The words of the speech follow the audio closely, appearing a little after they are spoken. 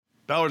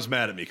Ballard's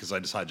mad at me because I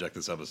just hijacked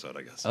this episode,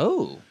 I guess.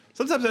 Oh.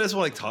 Sometimes I just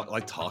want to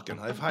like talking.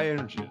 I have high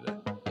energy today.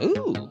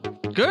 Ooh.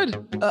 Good.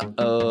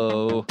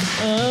 Uh-oh.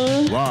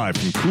 Live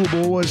from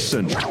Cool Boys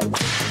Central. You're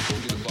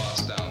the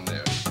boss down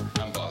there.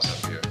 I'm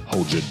boss up here.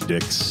 Hold your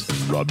dicks and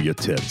rub your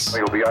tits.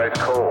 You'll be ice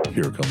cold.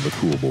 Here come the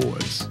Cool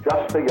Boys.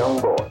 Just a young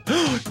boy.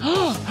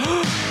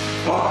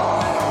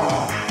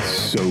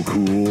 So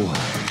cool.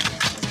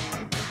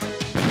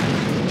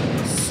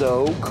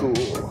 So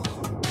cool.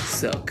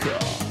 So cool.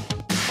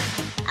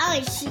 I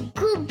see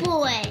good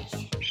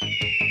boys.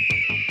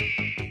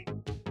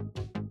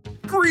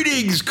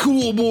 Greetings,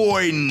 Cool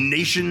Boy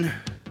Nation,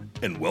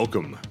 and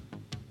welcome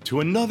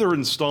to another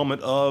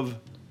installment of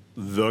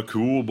the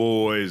Cool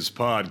Boys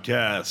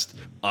Podcast.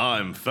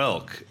 I'm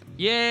Felk.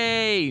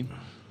 Yay.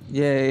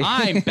 Yay.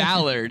 I'm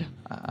Ballard.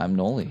 I'm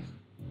Noli.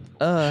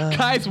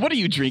 Guys, what are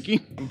you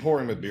drinking? I'm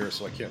pouring my beer,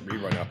 so I can't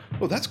read right now.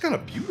 Oh, that's kind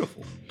of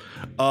beautiful.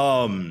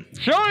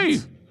 Show me.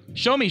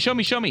 Show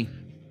me. Show me.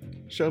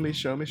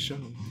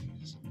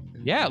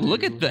 Yeah,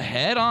 look at the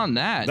head on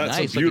that. That's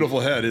nice. a beautiful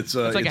head. It's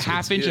like a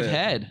half inch of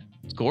head.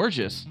 It's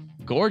gorgeous.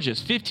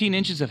 Gorgeous. 15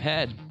 inches of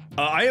head.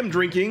 I am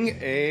drinking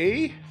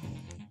a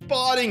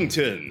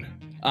Boddington.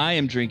 I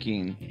am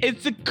drinking.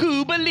 It's a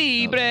Cuba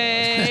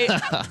Libre.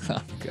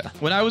 God.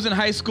 When I was in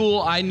high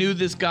school, I knew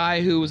this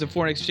guy who was a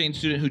foreign exchange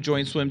student who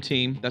joined swim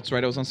team. That's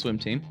right, I was on swim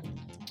team.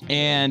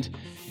 And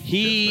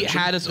he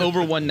had us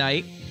over one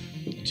night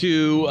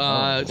to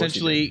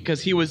essentially,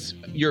 because he was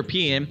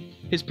European,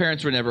 his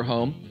parents were never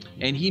home,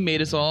 and he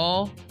made us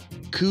all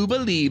Cuba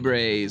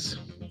Libres.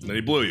 And then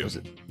he blew you.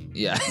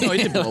 Yeah. No, he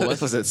didn't blow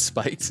us. Was it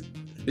spiked?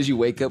 Did you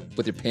wake up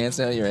with your pants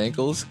down at your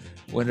ankles?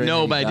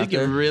 No, but I did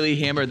get really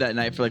hammered that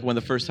night for like one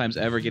of the first times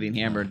ever getting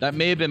hammered. That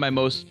may have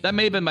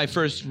been my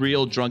first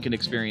real drunken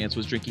experience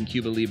was drinking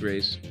Cuba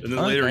Libres. And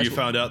then later you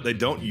found out they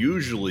don't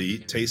usually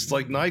taste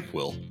like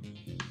NyQuil.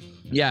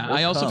 Yeah,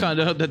 I also found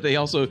out that they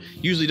also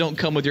usually don't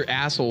come with your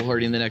asshole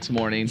hurting the next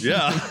morning.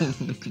 Yeah.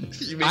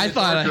 I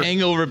thought a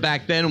hangover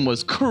back then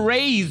was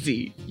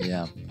crazy.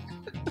 Yeah.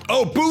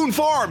 Oh, Boone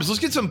Farms. Let's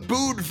get some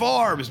Boone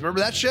Farms. Remember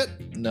that shit?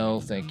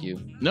 No, thank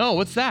you. No,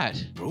 what's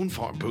that? Boone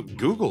Farm.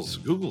 Google's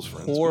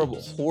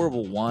friends.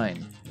 Horrible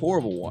wine.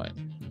 Horrible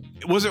wine.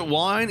 Was it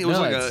wine? It was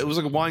No,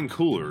 like a wine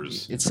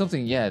coolers. It's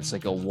something, yeah, it's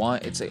like a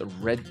wine. It's like a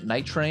red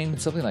night train.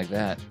 It's something like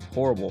that.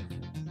 Horrible.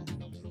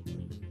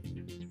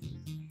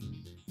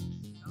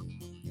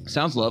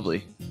 Sounds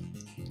lovely.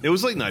 It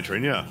was like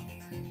Nitrate, yeah.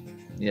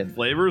 Yeah.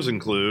 Flavors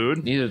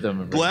include Neither of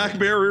them are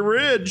Blackberry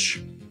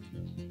Ridge,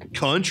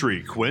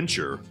 Country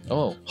Quencher,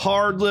 Oh.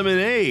 Hard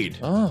Lemonade,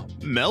 Oh.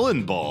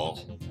 Melon Ball,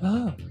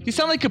 Oh. You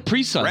sound like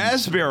Capri Sun.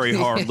 Raspberry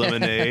Hard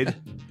Lemonade,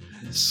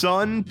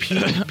 Sun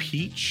Pea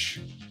Peach,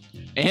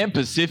 And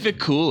Pacific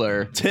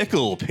Cooler.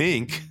 Tickle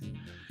Pink,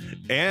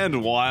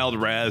 and Wild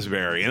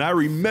Raspberry. And I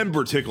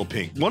remember Tickle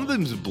Pink. One of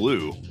them's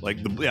blue. Like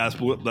that's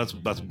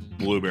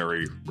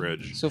Blueberry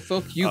Ridge. So,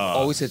 folk, you've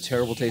always had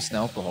terrible taste in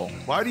alcohol.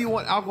 Why do you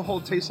want alcohol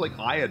to taste like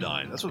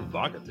iodine? That's what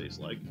vodka tastes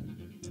like.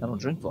 I don't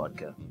drink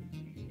vodka.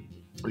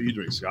 Or you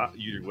drink Scott?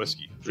 You drink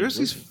whiskey.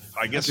 Whiskey's,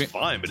 I guess,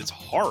 fine, but it's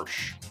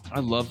harsh,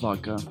 I love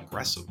vodka.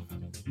 aggressive.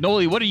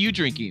 Noli, what are you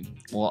drinking?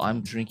 Well,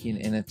 I'm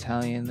drinking an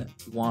Italian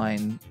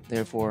wine,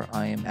 therefore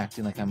I am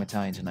acting like I'm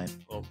Italian tonight.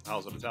 Well,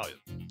 how's it Italian?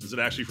 Is it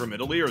actually from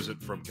Italy or is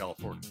it from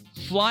California?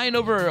 Flying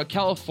over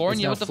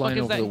California? It's What now the fuck flying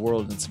is over that? the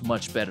world, and it's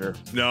much better.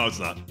 No, it's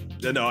not.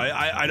 No,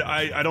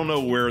 I don't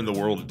know where in the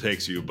world it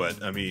takes you,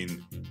 but I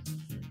mean,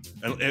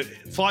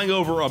 flying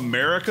over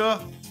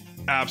America,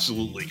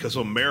 absolutely, because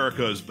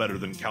America is better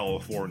than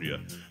California.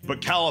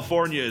 But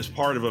California is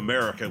part of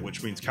America,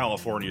 which means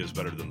California is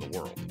better than the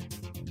world.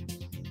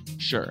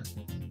 Sure.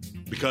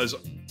 Because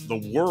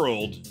the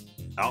world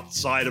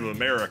outside of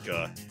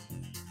America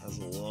has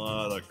a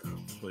lot of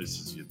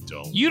places you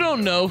don't. You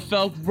don't know,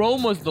 Felk.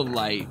 Rome was the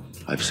light.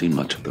 I've seen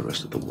much of the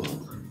rest of the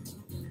world.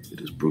 It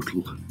is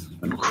brutal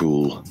and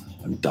cruel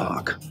and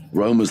dark.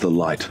 Rome is the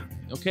light.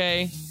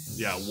 Okay.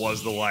 Yeah, it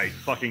was the light.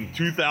 Fucking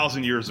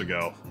 2,000 years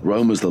ago.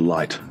 Rome is the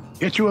light.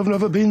 Yet you have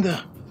never been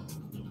there.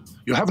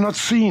 You have not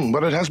seen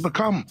what it has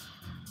become.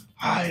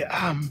 I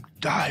am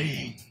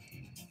dying,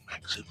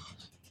 Maximus.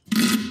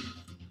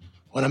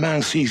 When a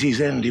man sees his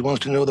end, he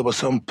wants to know there was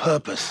some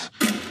purpose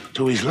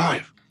to his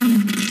life.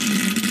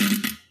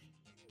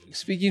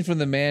 Speaking from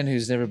the man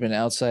who's never been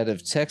outside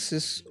of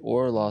Texas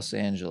or Los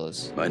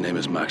Angeles. My name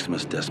is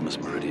Maximus Decimus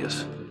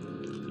Meridius,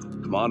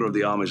 commander of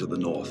the armies of the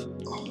North,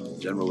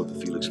 general of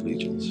the Felix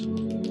Legions,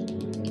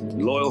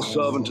 loyal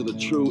servant to the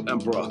true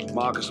emperor,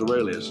 Marcus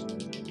Aurelius,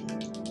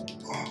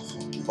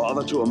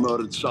 father to a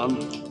murdered son,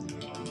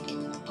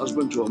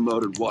 husband to a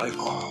murdered wife,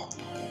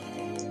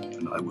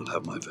 and I will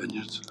have my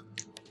vengeance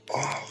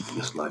in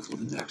this life or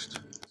the next.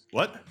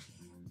 What?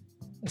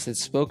 I said,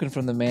 spoken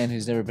from the man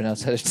who's never been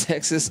outside of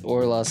Texas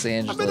or Los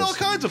Angeles. I've been to all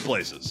kinds of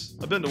places.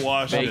 I've been to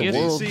Washington,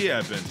 Vegas? D.C.,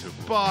 I've been to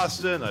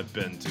Boston, I've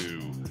been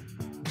to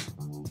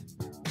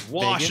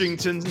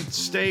Washington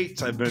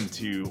State, I've been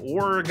to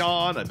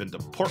Oregon, I've been to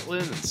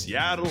Portland and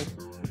Seattle.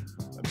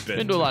 I've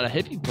Been to a lot of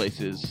hippie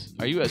places.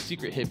 Are you a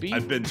secret hippie?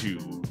 I've been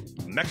to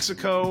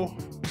Mexico.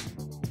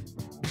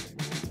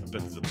 I've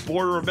been to the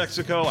border of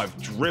Mexico. I've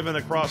driven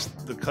across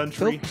the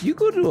country. Phil, you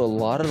go to a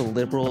lot of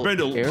liberal I've been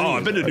to areas.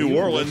 Are New you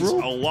Orleans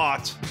liberal? a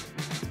lot.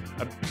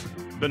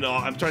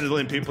 I'm trying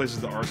to name places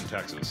that aren't in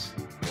Texas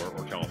or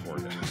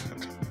California.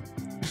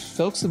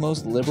 Phil's the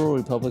most liberal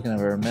Republican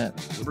I've ever met.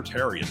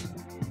 Libertarian.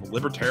 I'm a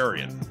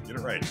libertarian. Get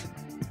it right.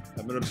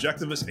 I'm an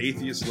objectivist,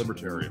 atheist,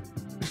 libertarian.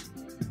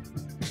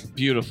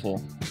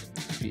 Beautiful.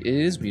 It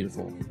is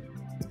beautiful.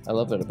 I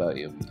love it about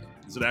you.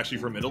 Is it actually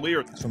from Italy or?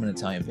 It's from an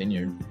Italian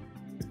vineyard.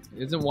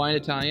 Isn't wine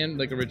Italian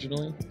like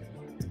originally?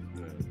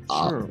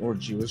 Sure, or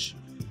Jewish.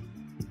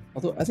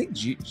 Although I think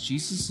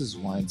Jesus's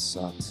wine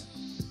sucked.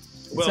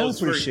 It Well, sounds it's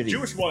very, pretty shitty.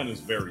 Jewish wine is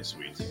very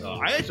sweet.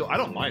 I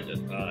don't mind it.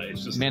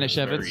 It's just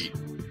Manischewitz?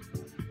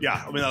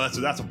 Yeah, I mean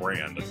that's a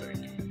brand. I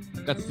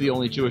think. That's the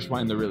only Jewish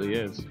wine there really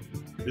is.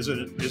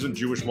 Isn't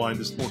Jewish wine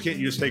just? Well, can't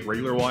you just take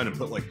regular wine and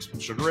put like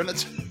sugar in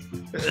it?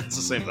 It's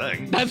the same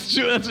thing. That's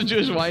true. That's what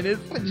Jewish wine is.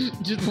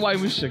 Just wine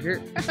with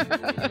sugar.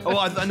 Oh,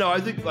 I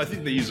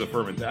think they use a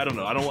ferment. I don't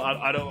know.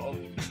 I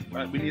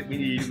don't. We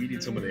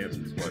need someone to answer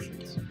these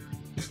questions.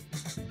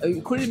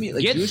 According to me,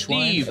 like Get Jewish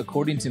Steve. wine,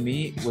 according to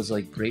me, was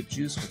like grape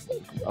juice with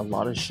like a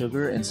lot of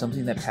sugar and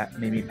something that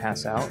made me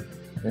pass out.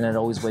 And I'd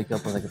always wake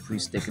up with like a free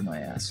stick in my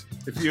ass.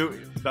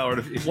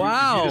 Ballard,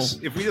 Wow.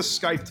 if we just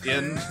Skyped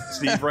in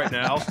Steve right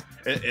now,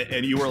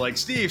 and you were like,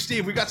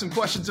 Steve, we got some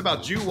questions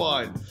about Jew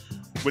wine.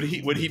 Would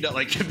he not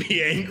like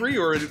be angry,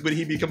 or would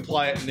he be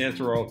compliant and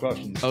answer all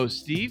questions? Oh,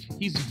 Steve?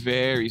 He's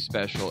very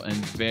special and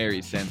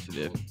very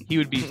sensitive. He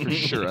would be for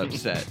sure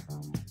upset.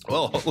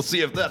 Well, we'll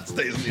see if that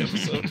stays in the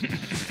episode.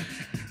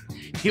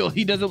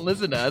 He doesn't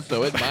listen to us,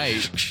 so it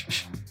might.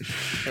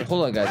 Hey,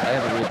 hold on, guys. I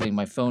have a weird thing.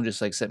 My phone just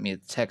like sent me a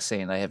text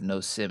saying I have no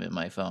SIM in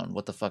my phone.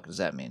 What the fuck does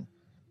that mean?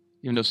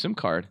 You have no SIM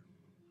card.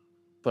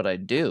 But I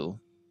do.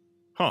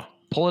 Huh?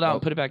 Pull it out Oh.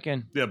 and put it back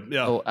in. Yeah.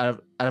 Oh,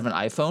 out of an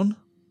iPhone?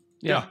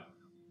 Yeah.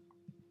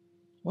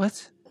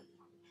 What?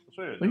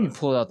 What do you mean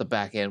pull it out the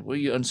back end? Will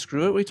you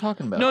unscrew it? What are you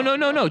talking about?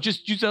 No.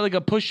 Just use like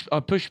a push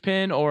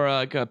pin or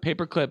like a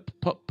paper clip.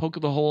 Poke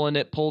the hole in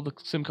it. Pull the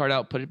SIM card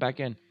out. Put it back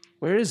in.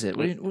 Where is it?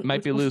 It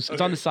might be loose.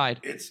 It's on the side.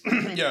 It's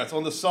it's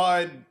on the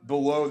side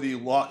below the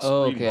lock screen.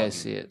 Oh, okay, button. I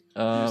see it.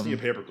 You just need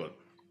a paperclip.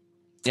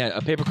 Yeah,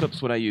 a paper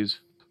clip's what I use.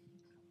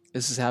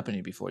 This has happened to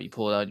you before. You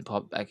pull it out and you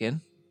pop it back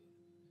in.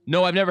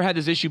 No, I've never had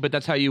this issue, but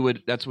that's how you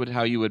would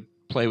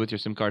play with your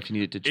SIM card if you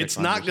needed to check. It's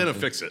on it or not going to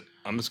something. fix it.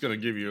 I'm just going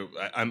to give you.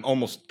 I'm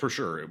almost for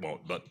sure it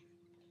won't, but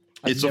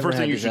I've it's the never first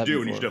thing had you this should happen do,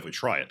 and you before. should definitely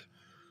try it.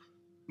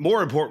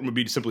 More important would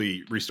be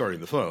simply restarting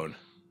the phone,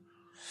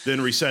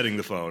 then resetting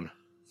the phone.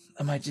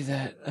 I might do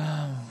that.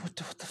 What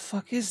the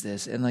fuck is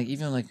this? And like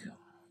even like,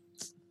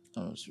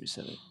 oh, let's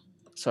reset it.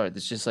 Sorry,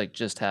 this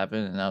just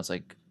happened, and now it's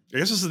like I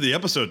guess this is the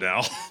episode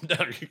now.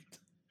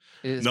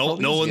 it's No,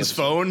 probably Nolan's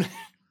the episode. phone.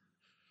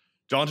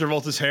 John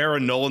Travolta's hair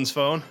and Nolan's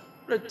phone.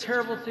 What a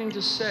terrible thing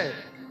to say.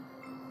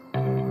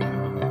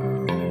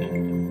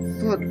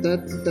 Fuck,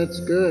 that's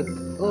good.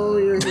 Oh,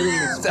 you're hitting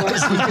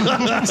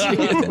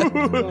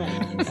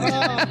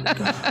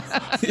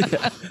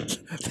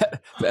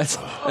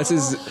That's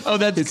his. Oh,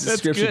 that's his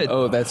description. good.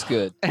 Oh, that's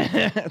good.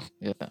 Yeah.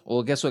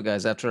 Well, guess what,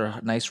 guys? After a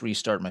nice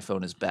restart, my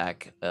phone is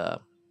back. It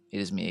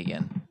is me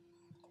again.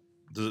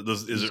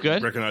 Is it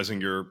good?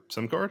 recognizing your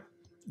SIM card?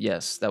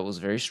 Yes, that was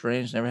very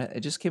strange. It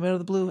just came out of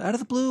the blue. Out of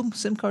the blue,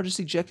 SIM card just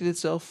ejected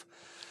itself.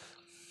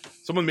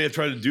 Someone may have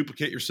tried to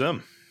duplicate your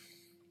SIM.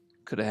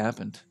 Could have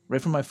happened.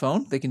 Right from my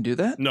phone? They can do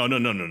that? No.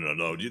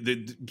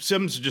 The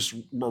SIMs are just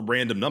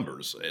random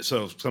numbers.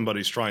 So if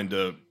somebody's trying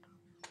to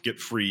get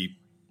free.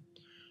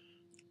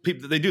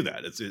 People, they do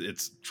that.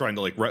 It's trying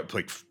to like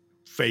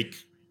fake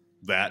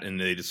that, and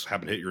they just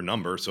happen to hit your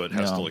number, so it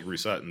has to No. like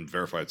reset and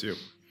verify it's you.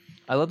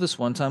 I love this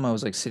one time I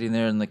was like sitting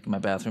there in like my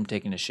bathroom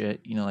taking a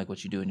shit, you know, like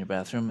what you do in your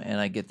bathroom, and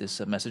I get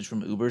this message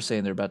from Uber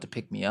saying they're about to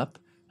pick me up.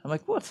 I'm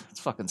like, what? It's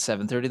fucking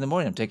 7:30 in the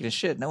morning. I'm taking a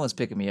shit. No one's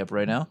picking me up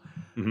right now.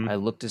 Mhm. I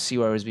looked to see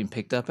where I was being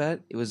picked up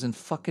at. It was in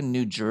fucking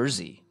New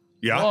Jersey.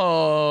 Yeah.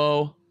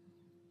 Oh.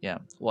 Yeah.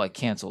 Well, I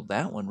canceled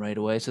that one right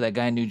away. So that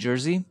guy in New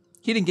Jersey,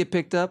 he didn't get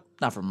picked up.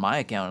 Not from my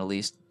account, at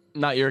least.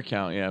 Not your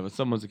account, yeah, but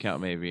someone's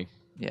account maybe.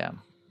 Yeah.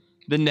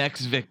 The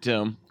next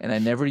victim. And I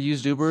never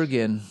used Uber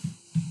again.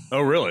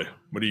 Oh, really?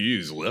 What do you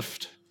use?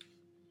 Lyft?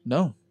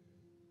 No.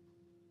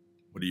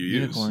 What do you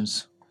use?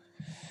 Unicorns.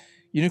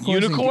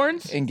 Unicorns?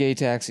 Unicorns? And gay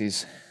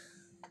taxis.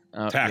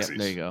 Oh, Taxis. Yep,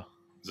 there you go.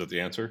 Is that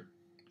the answer?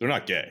 They're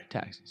not gay.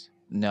 Taxis.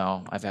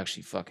 No, I've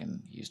actually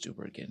fucking used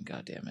Uber again.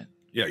 God damn it.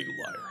 Yeah, you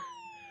liar.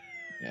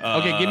 Yeah.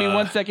 Okay, give me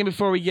 1 second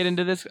before we get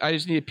into this. I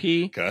just need to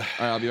pee. Okay. All right,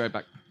 I'll be right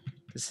back.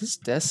 Does his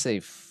desk say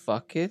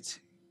fuck it,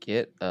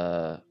 get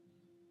a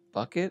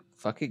bucket?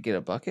 Fuck it, get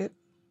a bucket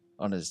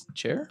on his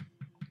chair?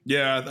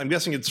 Yeah, I'm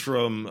guessing it's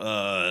from.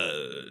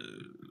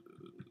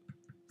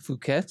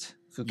 Phuket?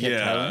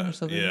 Phuket, Thailand or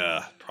something?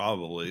 Yeah,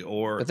 probably.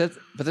 Or But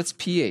that's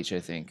PH,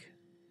 I think.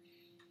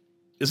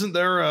 isn't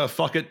there a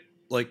fuck it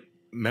like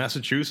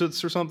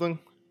Massachusetts or something?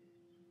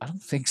 I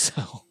don't think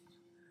so.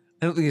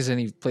 I don't think there's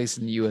any place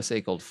in the USA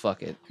called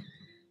fuck it.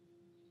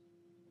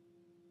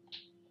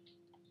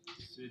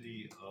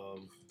 City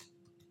of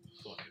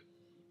fuck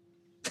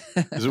it.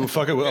 Is it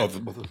fucking? Oh,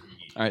 All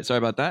right, sorry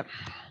about that.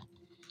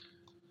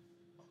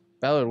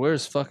 Ballard,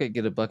 where's fuck it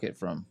get a bucket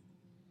from?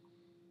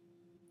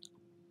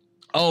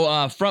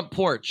 Oh, Front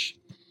Porch.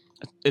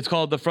 It's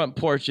called the Front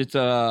Porch. It's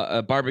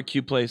a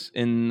barbecue place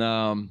in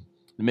the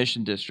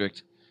Mission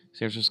District,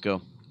 San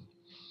Francisco.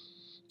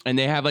 And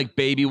they have like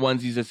baby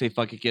onesies that say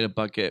 "fuck it, get a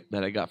bucket"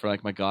 that I got for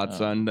like my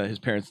godson that his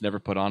parents never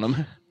put on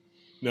him.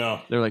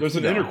 no, They're like, there's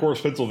an no.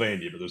 Intercourse,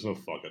 Pennsylvania, but there's no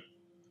fucking.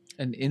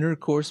 An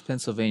Intercourse,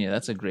 Pennsylvania.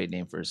 That's a great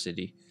name for a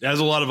city. It has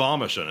a lot of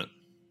Amish in it.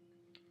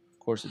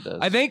 Of course it does.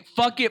 I think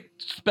 "fuck it"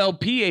 spelled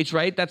PH,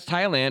 right? That's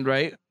Thailand,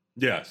 right?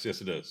 Yes,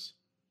 it is.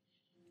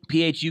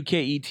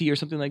 PHUKET or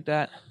something like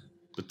that.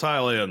 But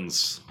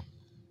Thailand's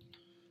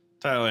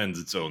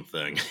its own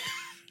thing.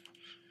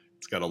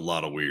 It's got a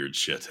lot of weird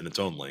shit in its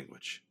own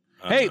language.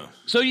 Hey,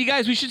 so you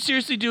guys, we should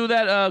seriously do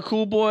that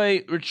Cool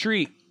Boy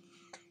retreat.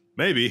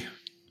 Maybe.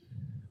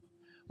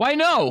 Why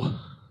no?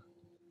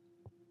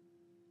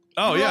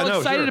 Oh We're yeah, all no,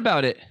 excited sure.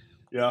 about it.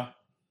 Yeah,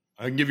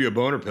 I can give you a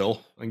boner pill.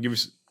 I can give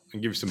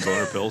you some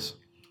boner pills.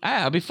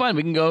 Ah, it'll be fun.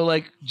 We can go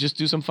like just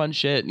do some fun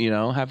shit. You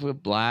know, have a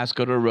blast.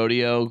 Go to a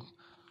rodeo.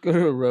 Go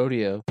to a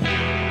rodeo.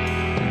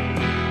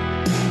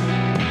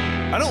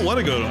 I don't want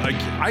to go.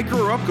 I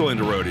grew up going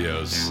to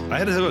rodeos. I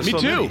had to have Me so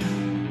too.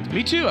 many.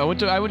 Me too. I went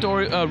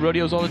to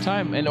rodeos all the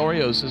time and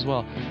Oreos as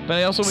well. But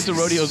I also went to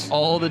rodeos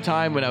all the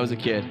time when I was a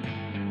kid.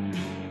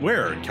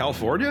 Where in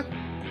California?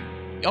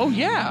 Oh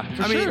yeah,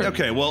 for I sure. mean,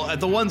 okay. Well, at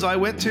the ones I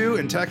went to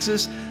in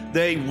Texas,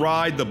 they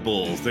ride the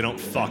bulls. They don't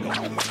fuck them.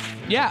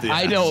 Yeah, Yes.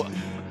 I know.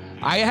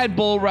 I had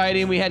bull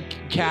riding. We had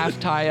calf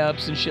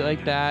tie-ups and shit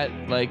like that.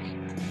 Like,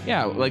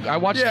 yeah, like I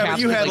watched Yeah, but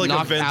calves you get, had, like like,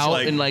 knocked events out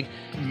like and like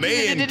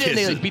man they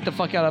kissing. like beat the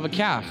fuck out of a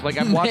calf. Like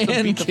I watched them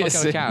Man beat the fuck out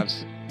kissing. of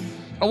calves.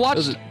 I watched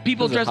Those are-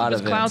 people those are dressed up hot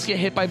as clowns events. get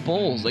hit by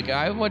bulls. Like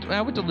I went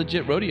to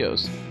legit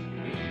rodeos.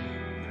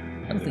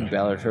 I don't think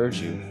Ballard heard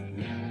you.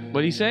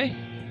 What do you say?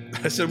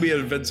 I said we had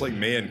events like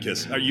man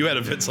kissing. You had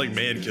events like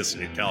man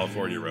kissing at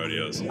California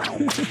rodeos.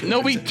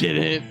 No, we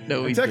didn't.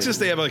 No, we In Texas, didn't.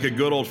 they have like a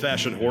good old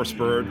fashioned horse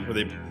bird where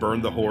they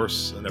burn the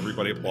horse and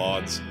everybody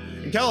applauds.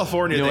 In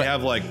California, You know they what?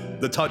 have like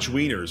the touch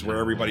wieners where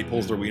everybody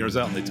pulls their wieners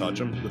out and they touch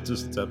them. That's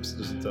just tips.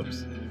 Just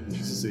tips. Just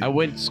to see. I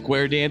went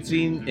square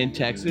dancing in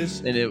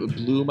Texas, and it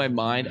blew my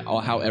mind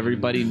how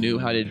everybody knew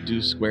how to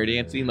do square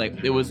dancing.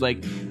 Like it was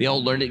like they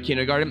all learned at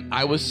kindergarten.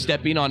 I was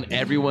stepping on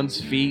everyone's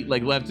feet,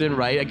 like left and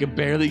right. I could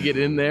barely get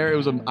in there.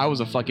 I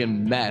was a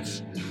fucking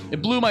mess.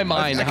 It blew my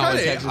mind how in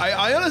Texas.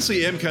 I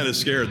honestly am kind of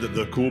scared that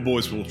the Cool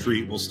Boys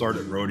retreat will start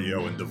at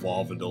rodeo and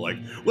devolve into like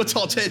let's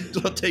all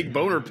take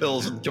boner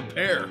pills and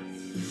compare.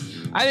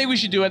 I think we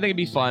should do it. I think it'd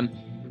be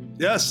fun.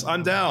 Yes,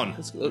 I'm down.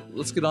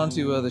 Let's get on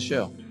to the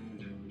show.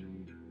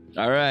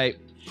 All right,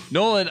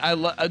 Nolan.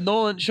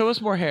 Nolan, show us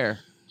more hair.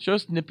 Show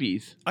us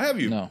nippies. I have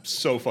you No.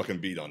 so fucking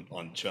beat on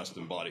chest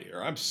and body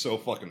hair. I'm so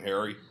fucking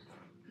hairy.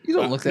 You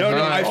don't look that No,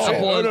 hairy. I'm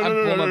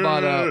pulling my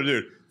butt up.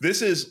 dude.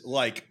 This is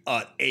like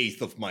an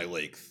eighth of my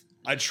length.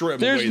 I'd trim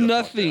There's way the fuck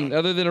nothing down.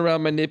 other than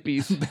around my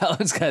nippies.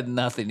 Ballard's got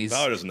nothing. He's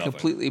Ballard has nothing.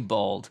 completely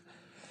bald.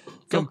 You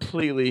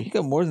Completely.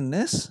 got more than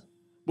this?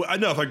 Well, I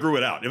know if I grew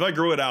it out. If I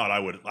grew it out,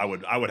 I'd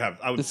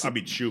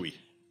be chewy.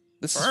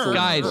 This is for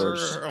Guys.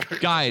 first.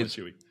 Guys.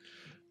 Chewy.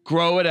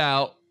 Grow it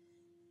out.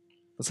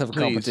 Let's have a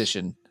Please.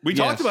 competition. We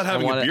Yes, talked about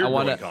having I a beard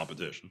wanna- growing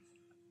competition.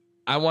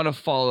 I want to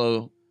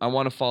follow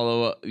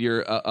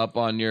your up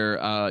on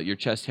your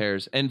chest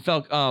hairs. And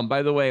Felk,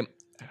 by the way,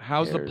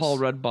 how's the Hairs. Paul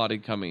Rudd body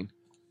coming?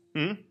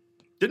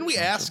 Didn't we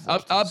ask?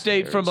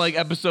 Update from hairs. like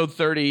episode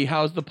 30.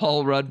 How's the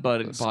Paul Rudd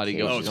body Those going?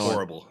 Oh, it's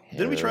horrible.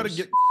 Didn't we try to Hairs.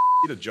 get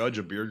to judge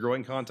a beard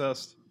growing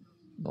contest?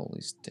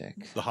 Noli's dick.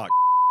 The hot,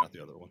 not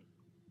the other one.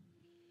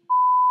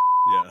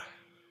 Yeah,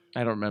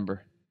 I don't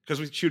remember.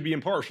 because she would be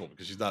impartial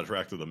because she's not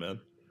attracted to men.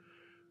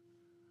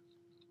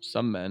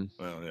 Some men.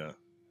 Well, yeah.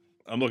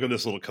 I'm looking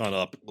this little cunt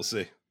up. Let's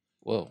see.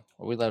 Whoa,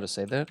 are we allowed to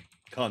say that?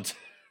 Cunt.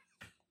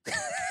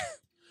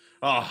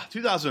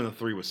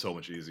 2003 was so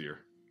much easier.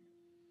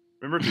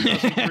 Remember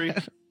 2003?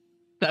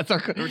 That's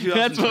what we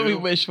 2002?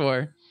 wish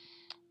for.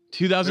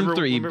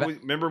 2003.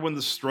 Remember when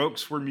the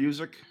Strokes were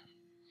music?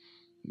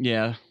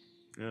 Yeah.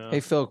 Yeah, Hey,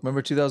 Phil,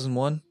 remember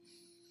 2001?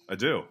 I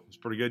do. It was a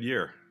pretty good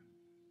year.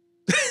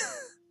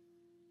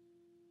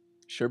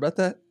 Sure about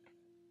that?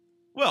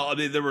 Well, I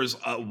mean, there was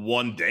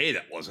one day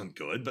that wasn't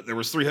good, but there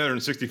was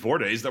 364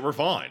 days that were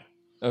fine.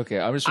 Okay,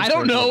 I'm just. I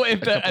don't referring to, know like,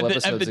 if a couple the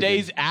episodes ago.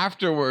 days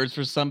afterwards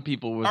for some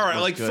people was All right,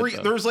 was like good,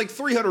 though. there was like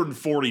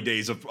 340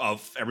 days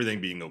of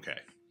everything being okay.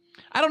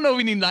 I don't know if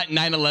we need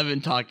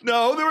 9/11 talk.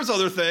 No, there was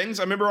other things.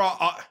 I remember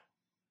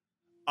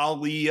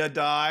Aaliyah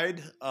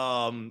died.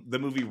 The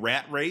movie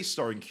Rat Race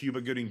starring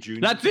Cuba Gooding Jr.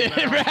 That's it.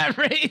 came out. Rat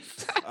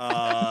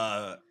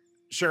race.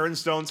 Sharon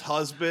Stone's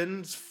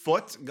husband's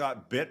foot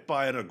got bit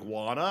by an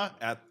iguana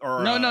at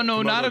or No,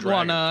 Komodo not iguana.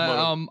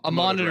 dragon. A Komodo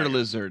monitor dragon.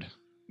 lizard.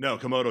 No,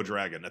 Komodo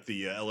dragon at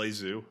the LA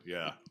Zoo.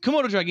 Yeah.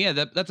 Komodo dragon.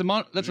 Yeah, that's a you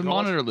call it?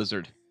 monitor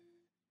lizard.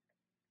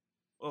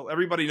 Well,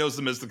 everybody knows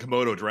them as the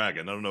Komodo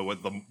dragon. I don't know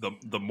what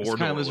the more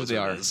kind of lizard they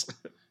are. is.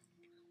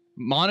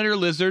 Monitor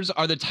lizards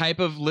are the type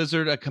of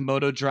lizard a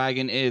Komodo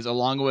dragon is,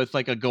 along with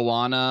like a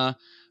goanna,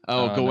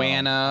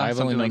 goanna, I've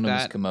only something known like them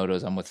as that.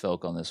 Komodos. I'm with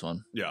Felk on this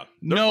one. Yeah.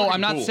 No,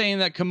 I'm not saying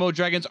that Komodo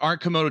dragons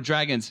aren't Komodo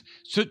dragons.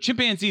 So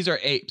chimpanzees are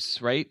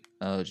apes, right?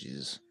 Oh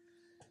Jesus.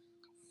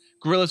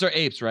 Gorillas are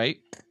apes, right?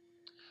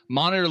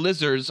 Monitor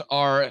lizards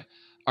are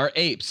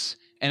apes,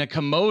 and a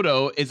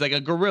Komodo is like a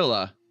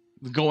gorilla.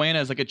 The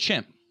goanna is like a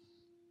chimp.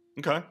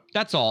 Okay.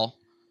 That's all.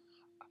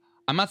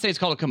 I'm not saying it's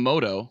called a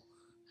Komodo.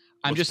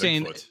 I'm What's just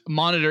saying Bigfoot?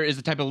 monitor is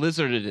the type of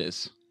lizard it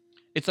is.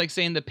 It's like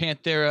saying the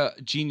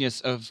Panthera genius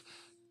of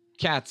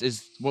cats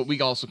is what we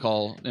also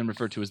call and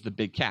refer to as the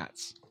big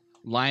cats.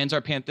 Lions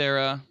are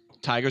Panthera.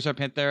 Tigers are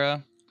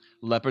Panthera.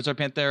 Leopards are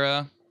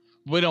Panthera.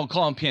 We don't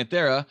call them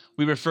Panthera.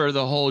 We refer to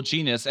the whole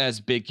genus as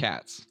big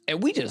cats.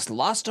 And we just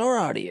lost our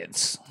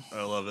audience.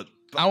 I love it.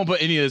 I won't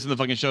put any of this in the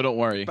fucking show. Don't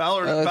worry.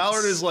 Ballard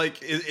is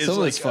like is some of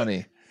like it's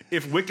funny.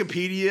 If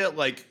Wikipedia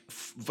like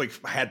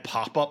had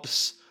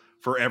pop-ups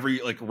for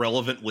every like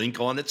relevant link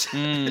on it,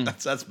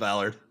 that's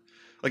Ballard.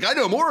 Like I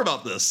know more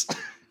about this.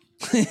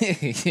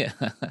 Yeah.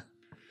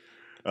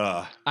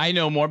 I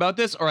know more about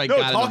this, or I No,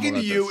 gotta know talking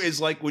more to about you this.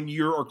 is like when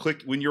you're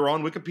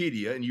on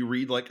Wikipedia and you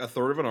read like a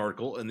third of an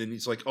article, and then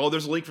it's like, oh,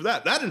 there's a link for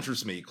that. That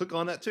interests me. Click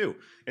on that too,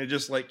 and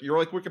just like you're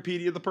like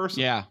Wikipedia the person.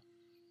 Yeah,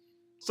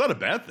 it's not a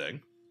bad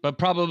thing, but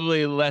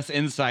probably less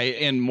insight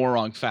and more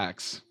wrong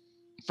facts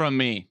from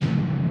me.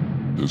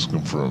 Is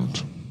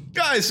confirmed.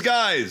 guys.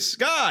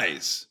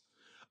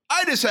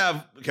 I just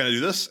have. Can I do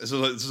this? This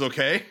is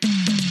okay.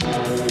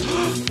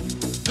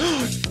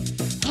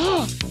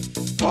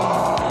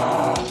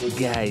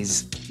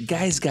 Guys.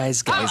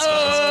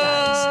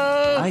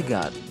 I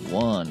got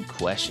one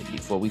question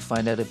before we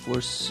find out if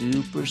we're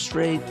super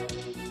straight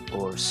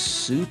or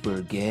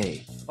super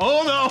gay.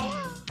 Oh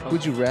no!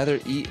 Would you rather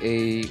eat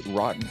a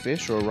rotten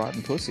fish or a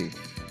rotten pussy?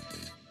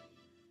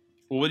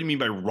 Well, what do you mean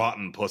by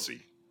rotten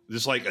pussy?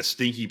 Just like a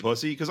stinky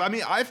pussy? Because I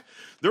mean,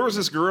 there was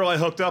this girl I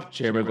hooked up.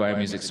 Jerry Maguire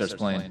music starts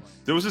playing.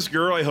 There was this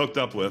girl I hooked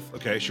up with.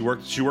 Okay, she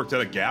worked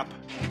at a Gap.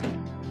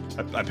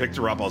 I picked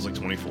her up. I was like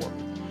 24.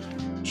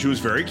 She was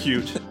very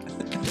cute.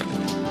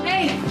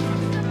 Hey!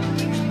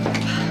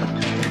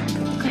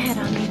 Go ahead,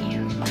 I'll meet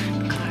you in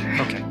the car.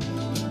 Okay.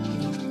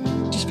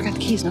 Just forgot the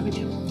keys, no big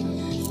deal.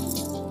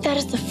 That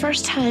is the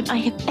first time I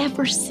have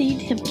ever seen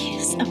him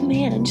kiss a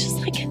man just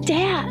like a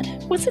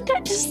dad. Wasn't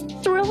that just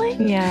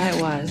thrilling? Yeah,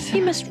 it was. He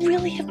must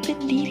really have been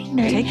needing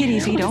that. Take it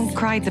easy. Don't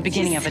cry at the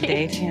beginning of a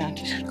date. Yeah,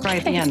 just cry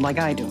at the end like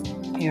I do.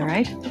 You all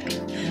right?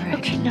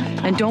 Okay, no.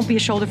 And don't be a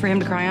shoulder for him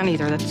to cry on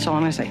either. That's all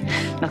I'm going to say.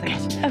 Nothing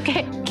else.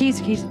 Okay.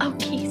 Keys. Oh,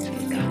 keys.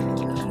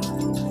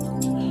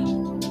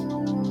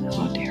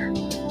 Oh, dear.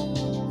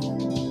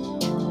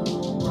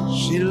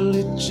 She'll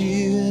let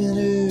you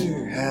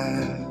in her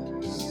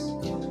house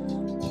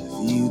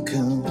if you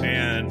come.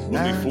 And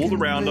when we fooled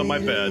around on my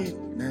bed,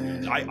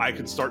 I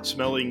could start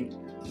smelling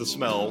the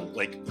smell.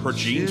 Like her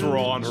jeans were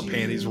on, her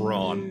panties were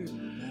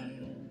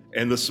on,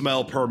 and the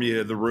smell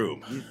permeated the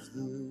room.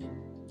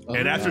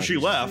 And after she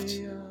left,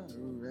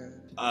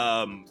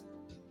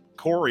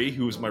 Corey,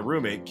 who was my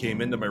roommate,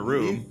 came into my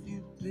room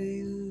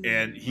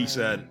and he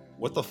said,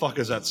 "What the fuck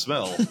is that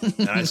smell?"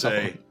 And I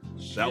say,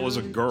 "That was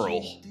a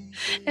girl."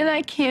 And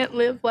I can't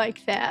live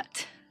like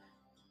that.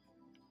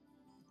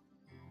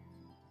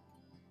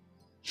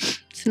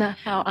 It's not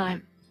how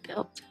I'm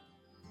built.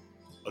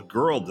 A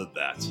girl did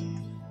that.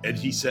 And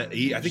he said,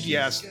 I think he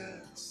asked,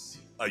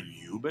 "A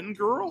human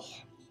girl?"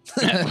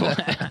 And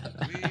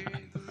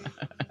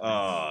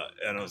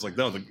I was like,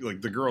 "No,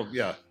 the girl,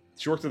 yeah,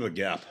 she worked at the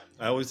Gap."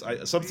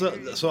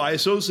 So I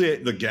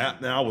associate the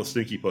Gap now with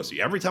stinky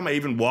pussy. Every time I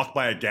even walk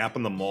by a Gap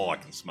in the mall, I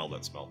can smell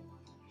that smell.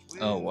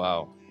 Oh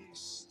wow.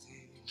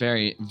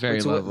 Very, very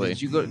Wait, so what, lovely.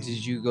 Did you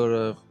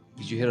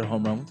hit a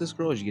home run with this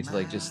girl, or did you get to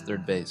like just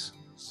third base?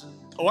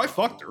 Oh, I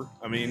fucked her.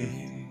 I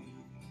mean,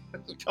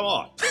 come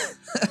on.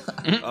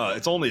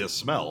 It's only a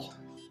smell.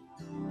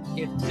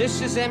 If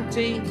this is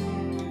empty,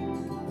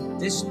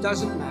 this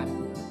doesn't matter.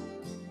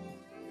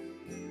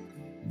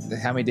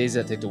 How many days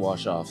does that take to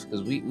wash off?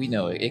 Because we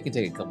know it can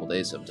take a couple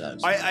days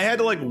sometimes. I had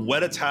to like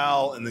wet a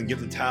towel and then get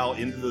the towel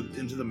into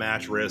the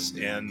mattress,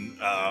 and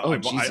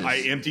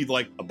I emptied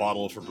like a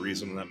bottle of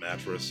Febreze in that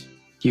mattress.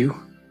 You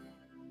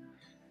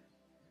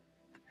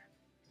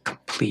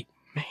complete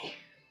me.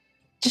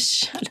 Just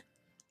shut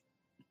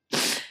up.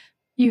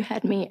 You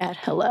had me at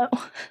hello.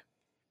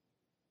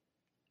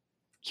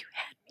 You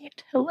had me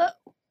at hello.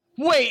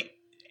 Wait,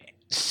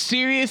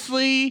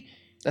 seriously?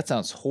 That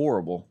sounds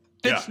horrible.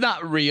 That's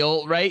not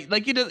real, right?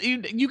 Like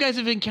you guys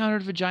have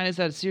encountered vaginas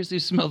that seriously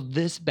smell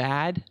this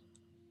bad?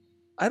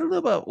 I don't know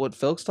about what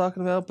Felk's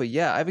talking about, but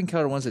yeah, I've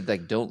encountered ones that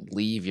like don't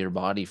leave your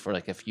body for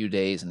like a few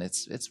days, and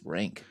it's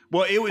rank.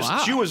 Well, it was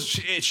Wow.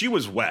 she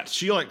was wet.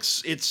 She like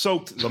it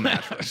soaked the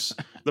mattress.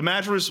 The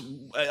mattress,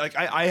 like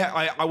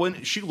I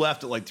went. She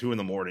left at like 2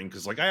 a.m.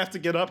 because like I have to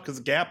get up because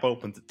the Gap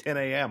opens at 10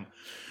 a.m.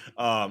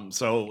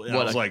 So I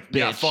What was a like,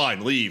 yeah, bitch.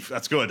 fine, leave.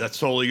 That's good. That's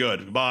totally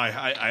good. Goodbye.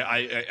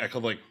 I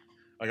could like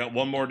I got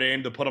one more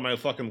name to put on my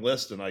fucking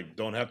list, and I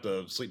don't have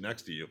to sleep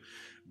next to you.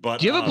 But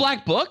Do you have a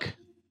black book?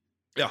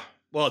 Yeah.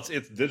 Well,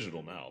 it's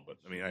digital now, but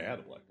I mean, I had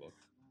a black book.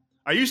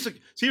 I used to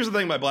see. Here's the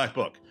thing: my black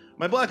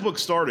book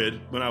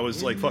started when I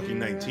was like fucking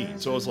 19.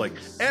 So it was like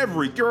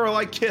every girl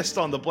I kissed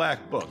on the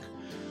black book,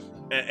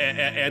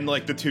 and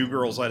like the 2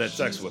 girls I'd had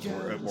sex with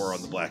were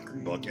on the black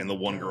book, and the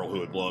 1 girl who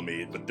had blown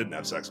me but didn't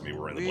have sex with me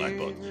were in the black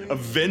book.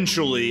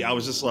 Eventually, I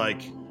was just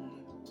like,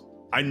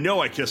 I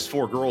know I kissed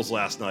 4 girls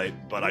last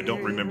night, but I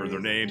don't remember their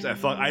names.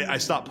 I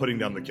stopped putting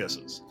down the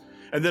kisses.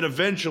 And then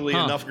eventually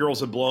enough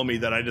girls had blown me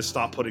that I just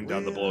stopped putting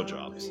down the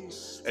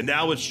blowjobs. And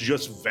now it's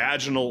just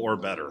vaginal or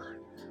better.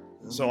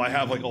 So I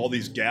have like all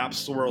these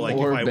gaps where like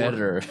or if I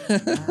better.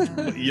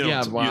 you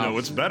know,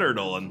 it's better,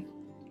 Nolan.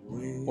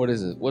 What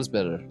is it? What's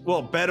better?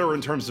 Well, better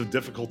in terms of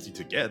difficulty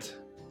to get.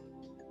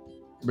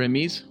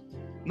 Remy's?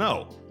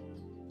 No.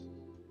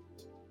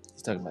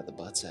 He's talking about the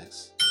butt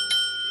sex.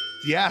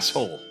 The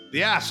asshole.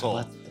 The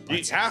asshole.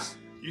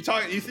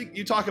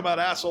 You talk about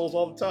assholes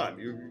all the time.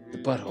 The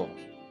butthole.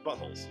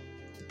 Buttholes.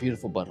 The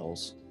beautiful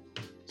buttholes.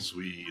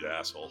 Sweet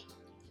asshole.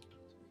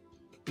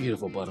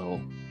 Beautiful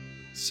butthole.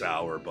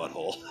 Sour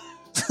butthole.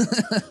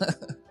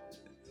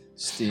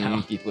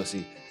 Stinky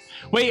pussy.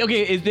 Wait,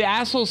 okay, is the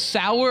asshole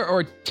sour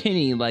or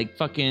tinny, like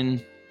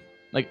fucking,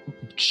 like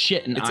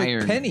shit and it's iron?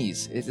 Like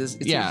pennies. He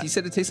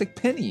said it tastes like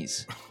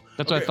pennies.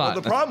 That's what I thought.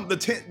 Well, the problem,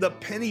 the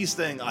pennies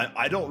thing,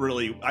 I don't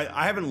really,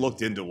 I haven't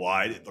looked into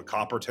why the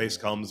copper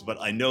taste comes, but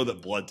I know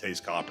that blood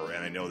tastes copper,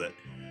 and I know that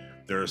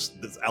there's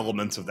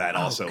elements of that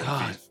also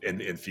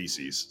in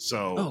feces.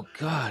 So, oh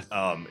god,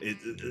 I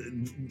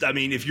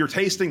mean, if you're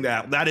tasting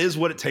that is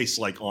what it tastes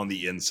like on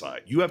the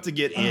inside. You have to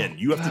get in.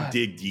 You have to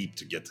dig deep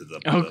to get to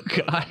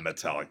the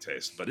metallic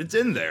taste, but it's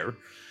in there.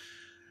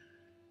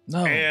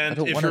 No, and I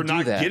don't if you're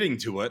not that. getting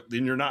to it,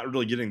 then you're not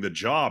really getting the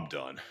job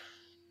done.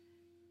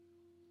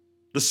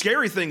 The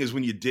scary thing is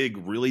when you dig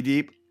really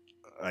deep,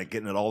 like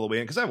getting it all the way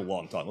in. Because I have a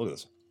long tongue. Look at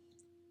this.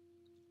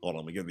 Hold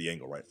on, let me get the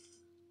angle right.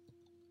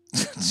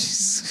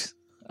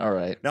 All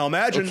right. Now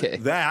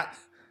imagine that.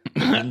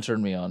 Didn't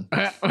turn me on.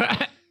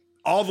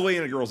 All the way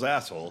in a girl's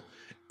asshole.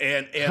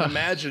 And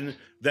imagine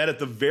that at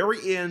the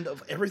very end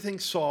of everything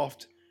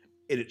soft,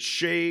 and it's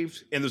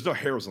shaved, and there's no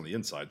hairs on the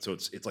inside. So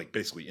it's like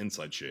basically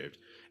inside shaved.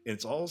 And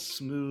it's all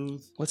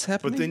smooth. What's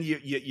happening? But then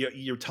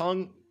your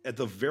tongue at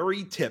the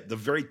very tip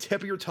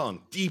of your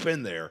tongue, deep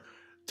in there,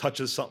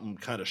 touches something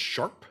kind of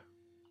sharp.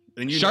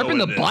 And you sharp know in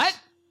the butt?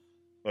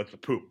 That's the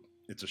poop.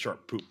 It's a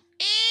sharp poop.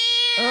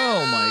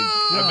 Oh my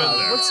god! I've been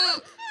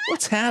there.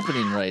 What's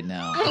happening right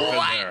now? I've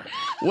been there.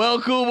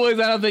 Well, cool boys,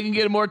 I don't think you can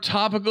get a more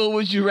topical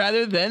would you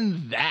rather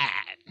than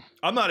that.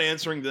 I'm not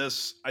answering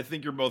this. I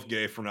think you're both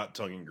gay for not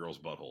tonguing girls'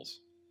 buttholes.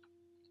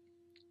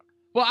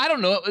 Well, I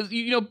don't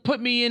know. Put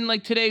me in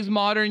like today's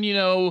modern,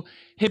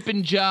 hip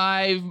and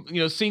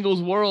jive,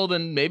 singles world,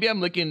 and maybe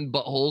I'm licking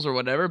buttholes or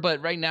whatever.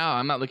 But right now,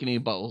 I'm not licking any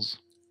buttholes.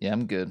 Yeah,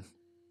 I'm good.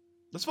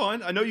 That's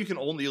fine. I know you can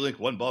only lick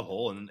one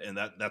butthole, and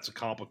that's a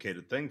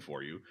complicated thing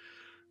for you.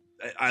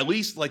 At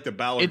least like the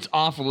Ballard. It's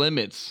off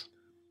limits.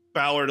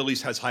 Ballard at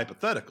least has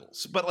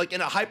hypotheticals. But like in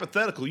a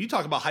hypothetical, you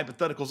talk about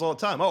hypotheticals all the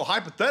time. Oh,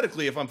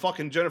 hypothetically, if I'm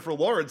fucking Jennifer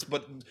Lawrence,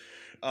 but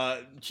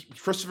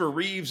Christopher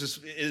Reeves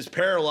is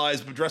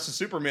paralyzed but dressed as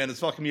Superman is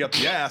fucking me up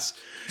the ass.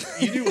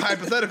 You do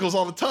hypotheticals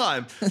all the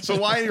time. So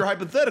why in your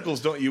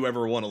hypotheticals don't you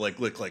ever want to like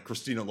lick like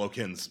Christina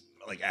Loken's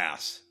like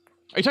ass?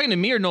 Are you talking to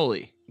me or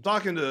Noli? I'm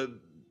talking to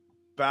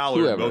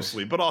Ballard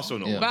mostly, but also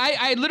Nolan. Yeah. But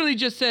I literally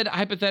just said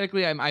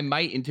hypothetically I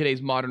might in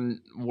today's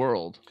modern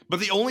world. But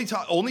the only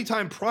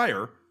time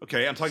prior,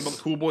 okay, I'm talking about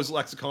the Cool Boys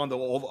lexicon,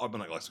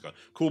 not lexicon,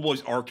 Cool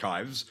Boys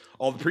archives,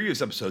 all the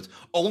previous episodes.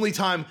 Only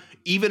time,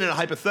 even in a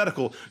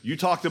hypothetical, you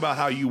talked about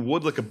how you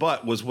would lick a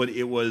butt was when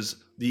it was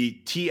the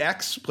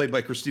TX played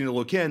by Christina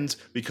Loken's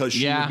because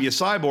she would be a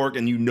cyborg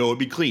and it'd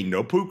be clean,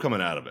 no poop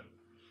coming out of it.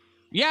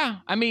 Yeah,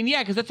 I mean,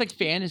 because that's like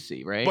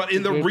fantasy, right? But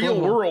in the real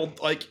world,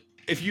 like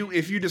if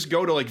you just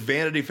go to like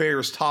Vanity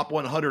Fair's top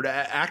 100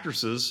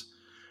 actresses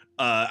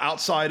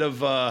outside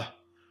of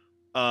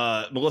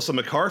Melissa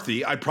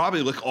McCarthy, I'd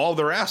probably lick all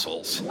their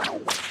assholes.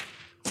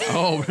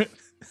 Oh,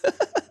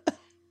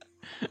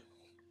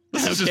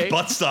 this is just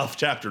butt stuff,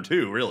 chapter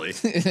 2, really.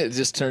 It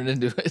just turned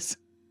into it.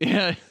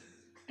 Yeah.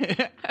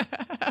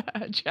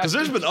 Because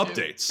there's been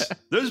updates.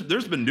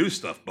 There's been new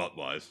stuff butt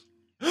wise.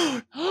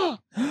 I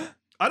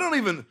don't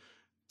even.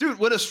 Dude,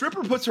 when a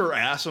stripper puts her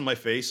ass on my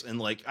face and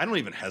like, I don't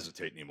even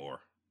hesitate anymore.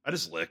 I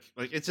just lick.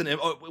 Like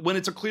when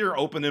it's a clear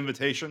open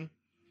invitation,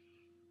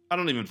 I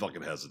don't even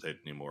fucking hesitate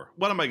anymore.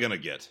 What am I gonna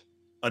get?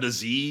 A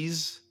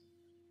disease?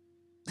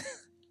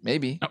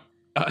 Maybe.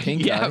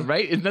 Pink eye.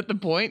 Right? Isn't that the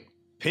point?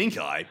 Pink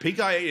eye. Pink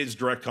eye is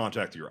direct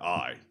contact to your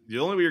eye. The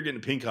only way you're getting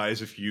pink eye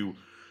is if you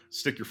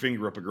stick your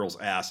finger up a girl's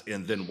ass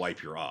and then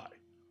wipe your eye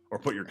or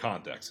put your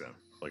contacts in.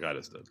 Like I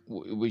just did.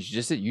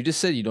 You just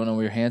said you don't know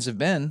where your hands have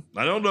been.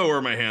 I don't know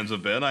where my hands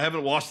have been. I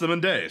haven't washed them in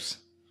days.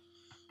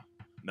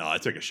 No, I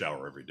take a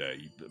shower every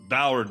day.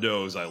 Ballard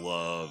knows I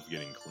love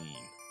getting clean.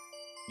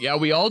 Yeah,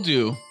 we all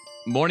do.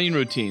 Morning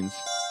routines.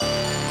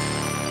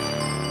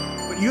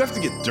 But you have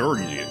to get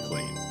dirty to get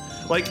clean.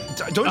 Like,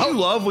 don't you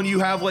love when you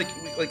have like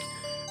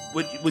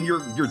when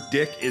your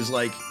dick is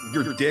like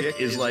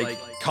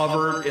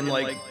covered in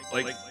like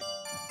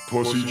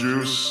Pussy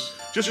juice.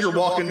 just you're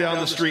walking down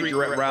the street,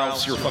 you're at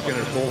Ralph's, you're fucking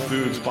at Whole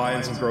Foods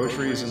buying some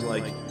groceries, and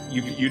like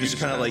you just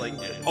kind of like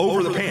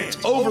over the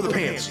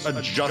pants,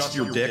 adjust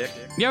your dick.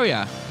 Yeah,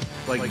 yeah.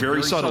 Like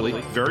very subtly, and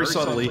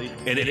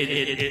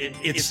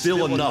it's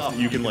still enough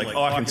that you can like,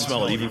 oh, I can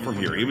smell it even from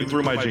here, even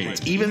through my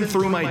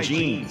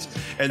jeans,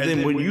 and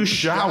then when you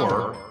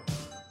shower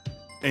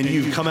and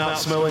you come out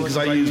smelling, because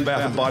I use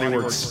Bath and Body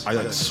Works, I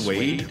like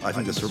Suede. I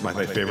think that's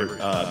my favorite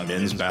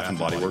men's Bath and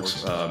Body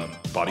Works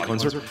body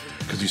cleanser,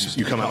 because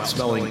you come out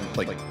smelling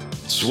like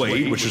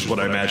Suede, which is what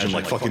I imagine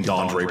like fucking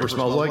Don Draper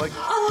smells like.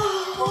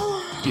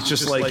 It's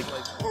just like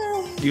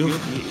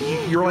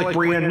you're like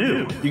brand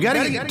new. You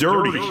gotta get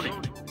dirty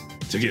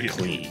to get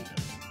clean.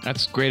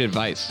 That's great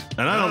advice.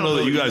 And I don't know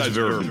that you guys have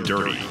ever been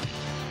dirty,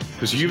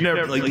 because you've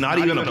never, like, not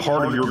even a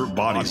part of your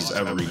bodies has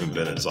ever even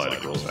been inside a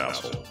girl's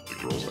asshole.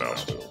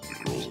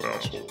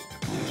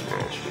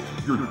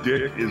 Your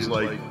dick is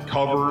like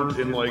covered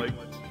in like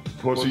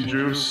pussy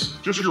juice.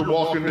 Just you're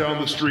walking down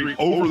the street,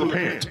 over the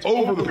pants.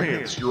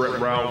 You're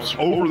at Ralph's,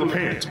 over the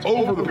pants.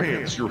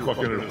 You're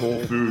fucking at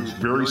Whole Foods,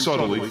 very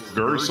subtly,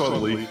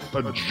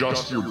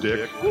 adjust your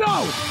dick.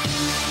 No!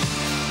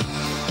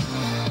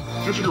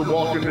 Just you're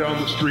walking down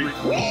the street,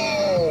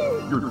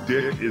 your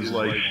dick is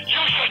like... You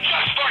should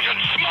just fucking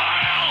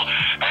smile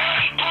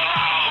and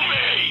blow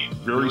me!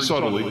 Very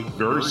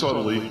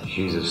subtly.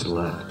 She's a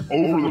slut.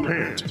 Over the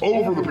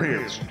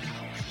pants.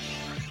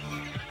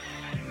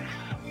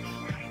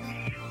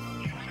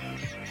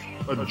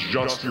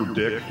 Adjust your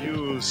dick.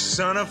 You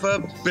son of a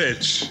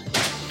bitch.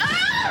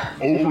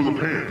 Over the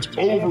pants.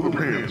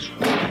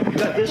 You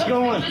got this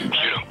going? I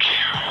don't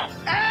care.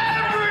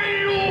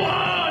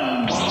 Everyone!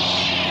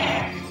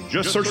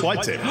 Just search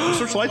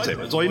lightsaber.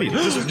 That's all you need.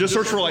 Just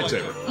search for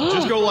lightsaber.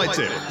 Just go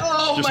lightsaber.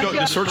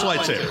 Just search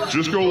lightsaber.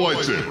 Just go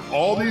lightsaber.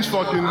 All these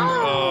fucking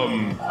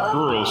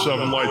girls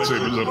shoving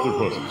lightsabers up their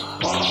pussies.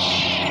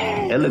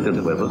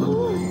 Elegant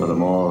weapon, but a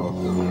more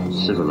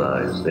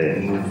civilized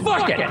end.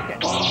 Fuck it!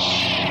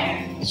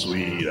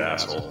 Sweet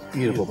asshole.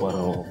 Beautiful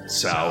butthole.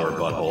 Sour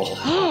butthole.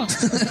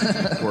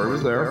 Corey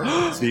was there.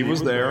 Steve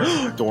was there.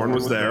 Dorn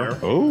was there.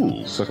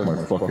 Oh, suck my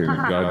fucking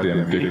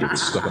goddamn dick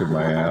that's stuck in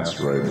my ass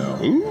right now.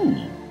 Ooh.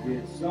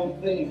 Did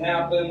something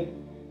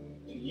happen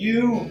to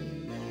you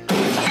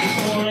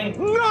this morning?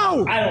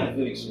 No! I don't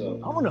think so.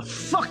 I'm gonna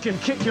fucking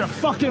kick your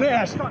fucking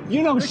ass.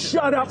 You know,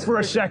 shut up for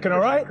a second, all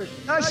right?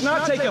 Let's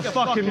not take a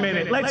fucking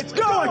minute. Let's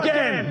go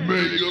again!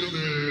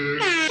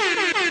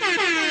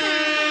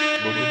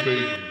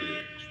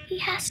 He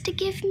has to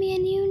give me a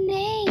new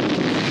name.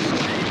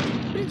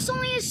 But it's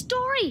only a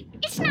story.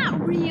 It's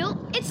not real.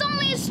 It's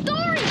only a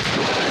story.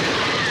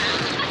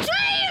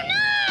 Atreyu,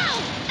 no!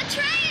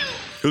 Atreyu!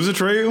 Who's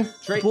Atreyu?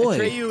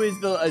 Atreyu is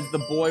the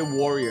boy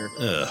warrior.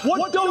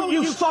 What don't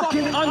you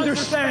fucking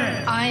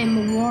understand? I am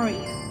a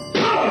warrior.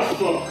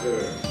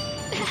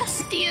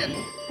 Bastian.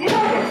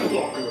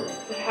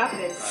 What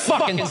happened?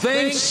 Fucking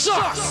thing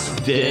sucks!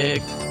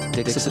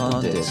 Dicks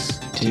upon dicks.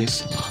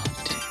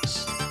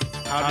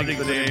 How to get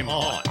the name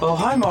on. Oh,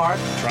 hi, Mark.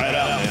 Try it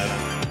out, man.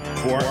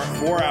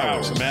 4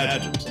 hours.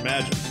 Imagine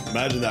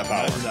that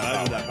power.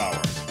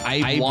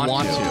 I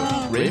want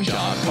to. Great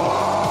job.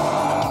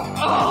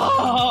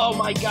 Oh,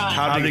 my God.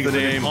 How to get the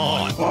name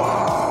on.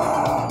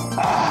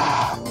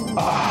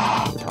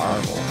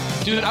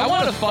 Dude, I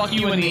want to fuck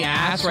you in the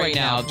ass right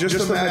now.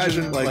 Just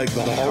imagine like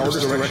the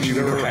hardest erection you've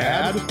ever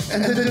had,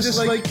 and then just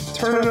like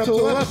turn it up to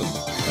 11.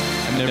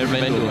 I've never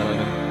been to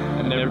 11.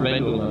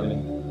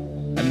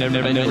 I've never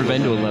been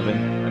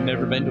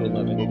to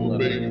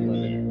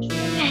 11.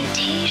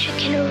 Fantasia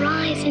can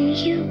arise in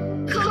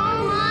you.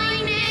 Call my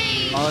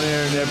name. On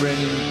air, never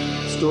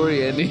ending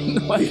story ending.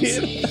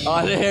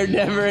 On air,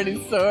 never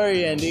ending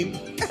story ending.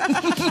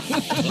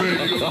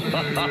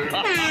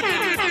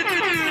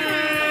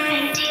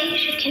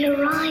 Fantasia can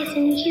arise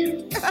in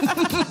you.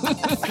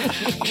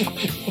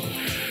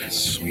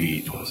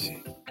 Sweet pussy.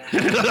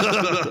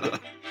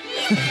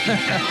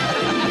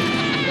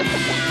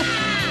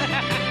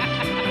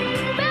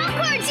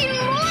 Balcord's even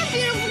more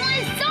beautiful than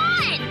I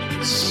thought.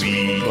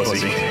 Sweet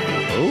pussy.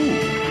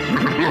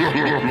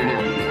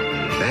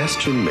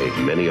 Bastian made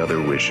many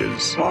other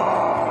wishes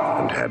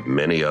and had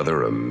many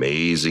other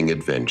amazing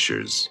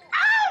adventures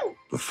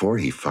before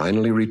he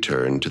finally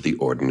returned to the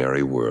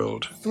ordinary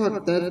world.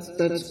 Fuck,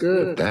 that's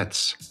good.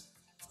 That's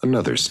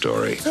another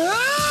story. Turn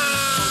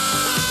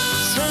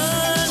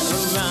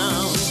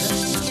around.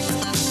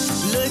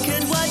 Look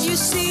at what you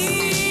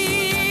see.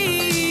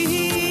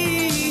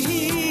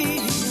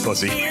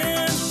 Pussy. In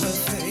her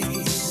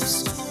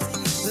face,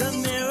 the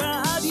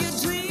mirror of your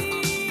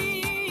dreams.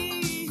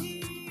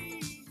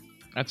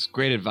 That's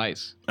great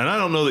advice. And I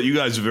don't know that you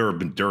guys have ever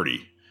been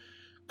dirty,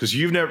 because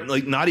you've never,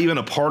 like, not even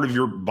a part of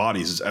your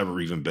bodies has ever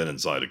even been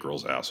inside a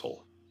girl's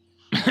asshole.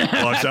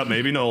 Well, except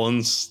maybe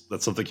Nolan's.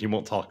 That's something he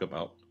won't talk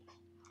about.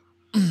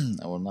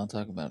 I will not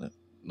talk about it.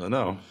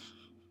 No.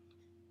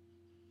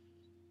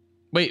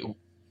 Wait,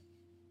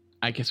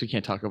 I guess we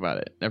can't talk about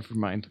it. Never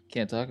mind.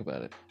 Can't talk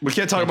about it. We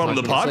can't talk about it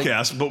on the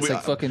podcast, but it's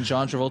like fucking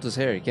John Travolta's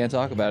hair. You can't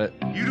talk about it.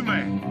 You the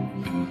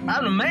man.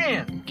 I'm the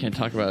man. Can't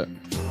talk about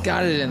it.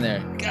 Got it in there.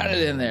 Got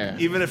it in there.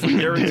 Even if we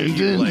guarantee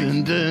you,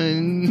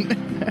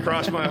 like,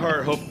 cross my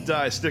heart, hope to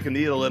die, stick a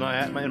needle in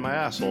my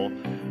asshole,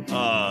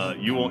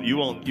 you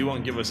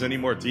won't give us any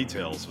more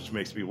details, which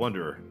makes me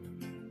wonder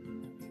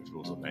if it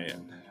was a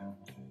man.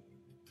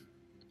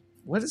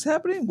 What is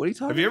happening? What are you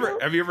talking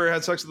about? Have you ever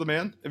had sex with a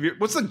man?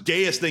 What's the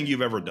gayest thing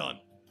you've ever done?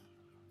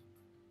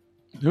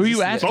 Who are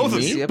you asking? Both of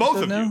me? you.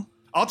 Both of you.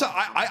 I'll tell.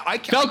 I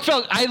can't.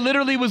 Felk, I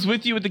literally was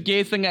with you with the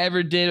gayest thing I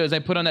ever did was I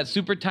put on that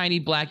super tiny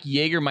black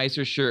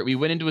Jägermeister shirt. We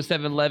went into a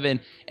 7-Eleven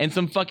and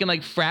some fucking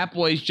like frat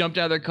boys jumped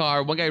out of their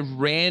car. One guy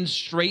ran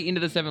straight into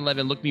the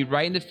 7-Eleven, looked me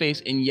right in the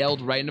face and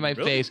yelled right into my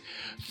face,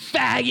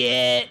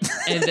 "Faggot!"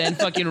 and then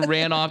fucking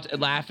ran off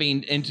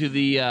laughing into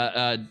the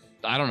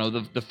I don't know,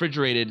 the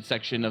refrigerated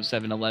section of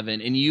 7-Eleven.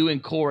 And you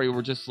and Corey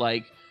were just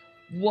like,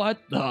 "What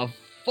the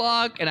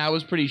fuck?" And I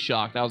was pretty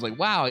shocked. I was like,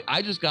 wow,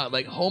 I just got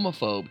like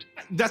homophobed.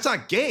 That's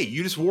not gay.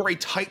 You just wore a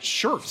tight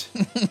shirt.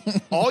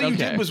 All you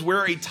did was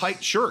wear a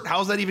tight shirt.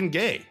 How's that even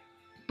gay?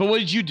 But what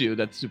did you do?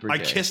 That's super gay. I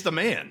kissed a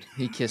man.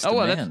 He kissed a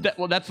man.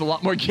 That's a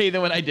lot more gay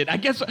than what I did. I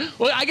guess I'm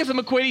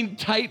equating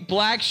tight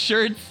black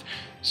shirts,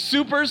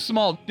 super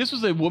small. This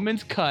was a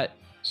woman's cut,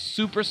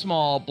 super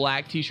small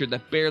black t-shirt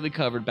that barely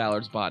covered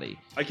Ballard's body.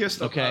 I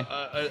kissed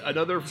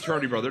another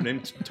fraternity brother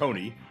named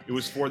Tony. It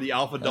was for the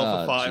Alpha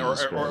Delta Phi or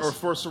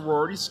for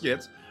sorority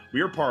skits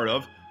we were part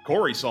of.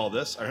 Corey saw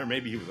this. Or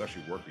maybe he was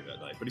actually working that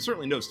night, but he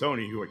certainly knows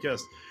Tony, who I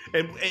kissed.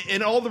 And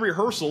in all the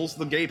rehearsals,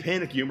 the gay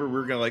panic humor, we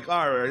were going to like,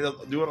 all right,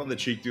 do it on the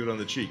cheek, do it on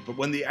the cheek. But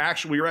when we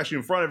were actually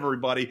in front of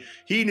everybody,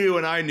 he knew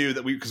and I knew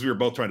that because we were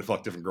both trying to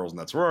fuck different girls in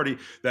that sorority,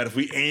 that if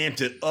we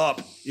amped it up,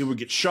 it would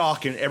get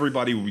shock and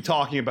everybody would be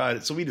talking about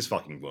it. So we just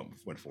fucking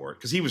went for it.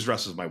 Because he was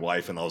dressed as my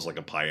wife and I was like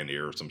a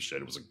pioneer or some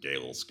shit. It was a gay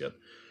little skit.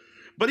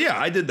 But yeah,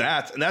 I did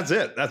that, and that's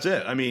it. That's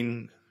it. I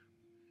mean,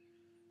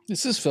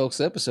 this is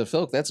Felk's episode.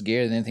 Felk, that's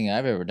gayer than anything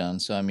I've ever done.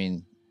 So I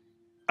mean,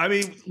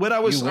 when I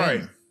was all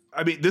right.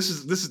 I mean,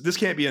 this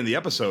can't be in the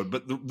episode,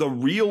 but the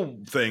real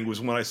thing was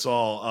when I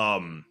saw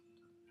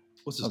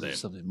what's his name? There's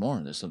something more.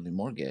 There's something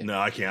more gay. No,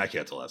 I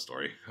can't tell that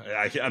story.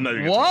 I'm not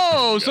even.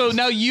 Whoa! So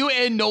now you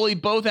and Noli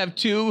both have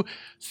two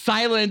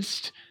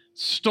silenced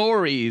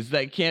stories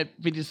that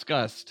can't be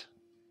discussed.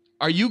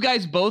 Are you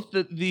guys both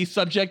the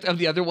subject of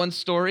the other one's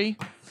story?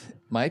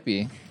 Might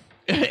be.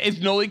 Is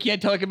Noli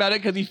can't talk about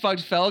it because he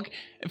fucked Felk?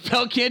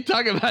 Felk can't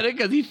talk about it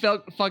because he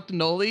fucked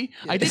Noli?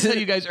 I did tell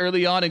you guys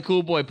early on in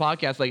Cool Boy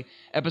Podcast, like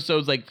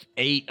episodes like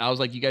 8, I was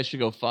like, you guys should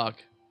go fuck.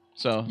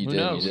 So who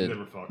knows? You did.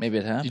 Maybe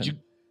it happened.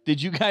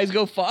 Did you guys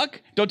go fuck?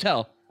 Don't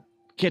tell.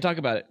 Can't talk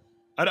about it.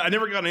 I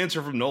never got an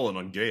answer from Nolan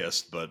on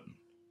gayest, but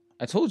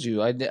I told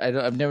you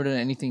I've never done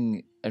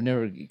anything. I've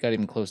never got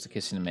even close to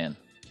kissing a man.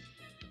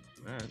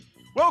 All right.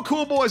 Well,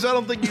 cool boys, I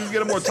don't think you can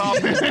get a more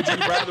topic rather than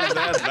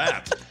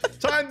that.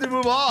 Time to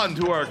move on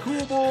to our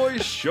Cool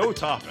Boys show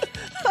topic.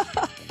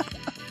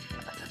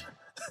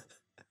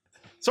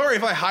 Sorry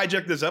if I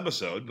hijacked this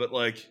episode, but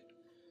like,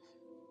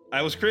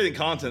 I was creating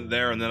content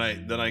there, and then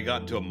I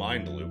got into a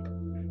mind loop.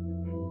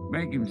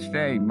 Make him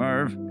stay,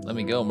 Merv. Let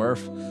me go,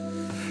 Murph.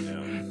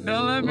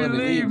 Don't let me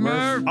leave,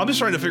 Merv. I'm just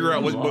trying to figure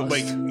out what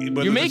like.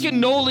 You're making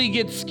Noli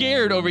get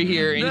scared over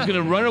here, and he's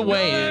gonna run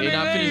away and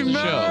not finish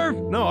the show.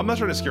 No, I'm not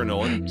trying to scare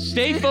Nolan.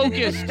 Stay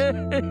focused. No!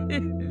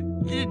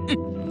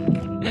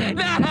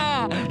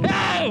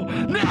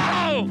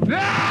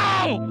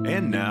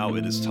 And now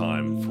it is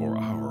time for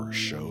our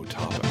show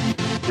topic.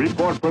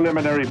 Report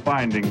preliminary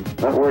findings.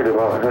 Not worried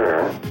about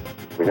her.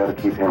 We gotta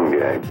keep him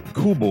gagged.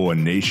 Cool Boy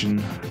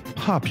Nation,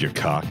 pop your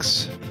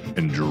cocks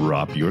and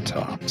drop your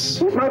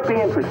tops. It might be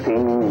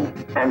interesting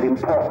and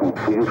important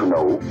for you to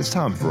know. It's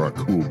time for our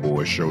Cool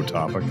Boy show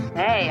topic.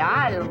 Hey,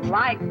 I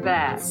like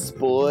that.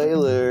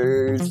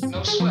 Spoilers.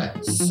 No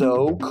sweat.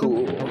 So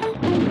cool.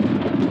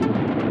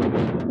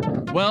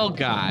 Well,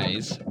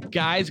 guys.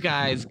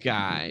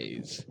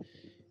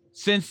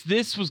 Since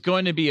this was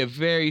going to be a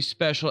very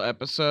special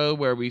episode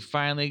where we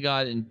finally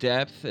got in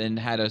depth and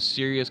had a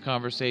serious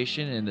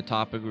conversation, and the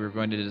topic we were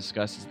going to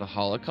discuss is the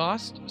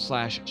Holocaust /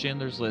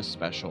 Schindler's List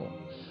special.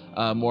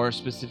 More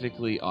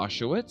specifically,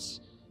 Auschwitz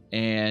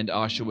and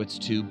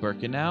Auschwitz II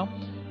Birkenau.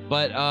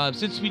 But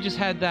since we just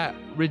had that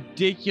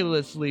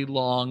ridiculously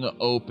long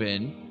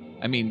open,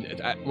 I mean,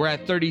 we're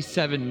at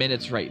 37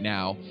 minutes right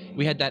now.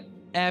 We had that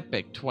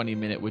epic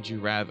 20-minute Would You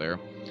Rather.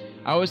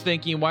 I was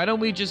thinking, why don't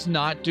we just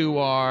not do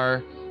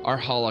our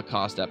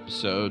Holocaust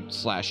episode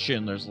 /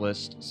 Schindler's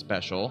List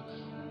special,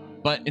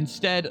 but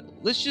instead,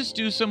 let's just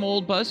do some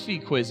old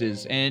BuzzFeed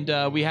quizzes.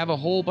 And we have a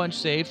whole bunch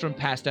saved from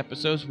past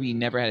episodes we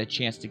never had a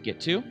chance to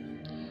get to.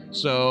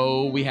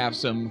 So we have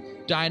some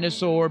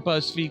dinosaur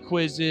BuzzFeed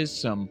quizzes,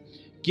 some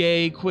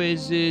gay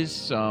quizzes,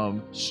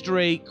 some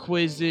straight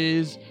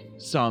quizzes,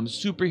 some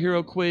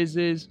superhero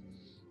quizzes,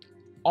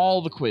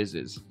 all the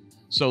quizzes.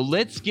 So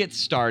let's get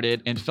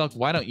started. And Felk,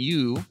 why don't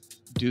you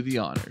do the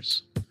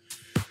honors?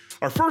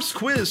 Our first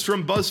quiz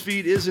from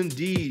BuzzFeed is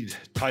indeed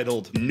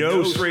titled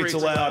No Straights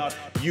Allowed.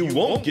 You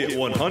won't get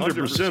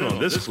 100% on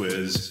this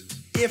quiz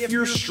if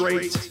you're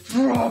straight.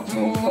 Drop the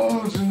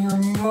loads in your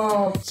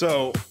mouth.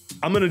 So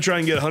I'm going to try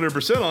and get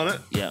 100% on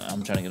it. Yeah,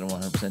 I'm trying to get a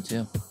 100%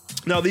 too.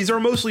 Now, these are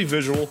mostly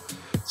visual.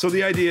 So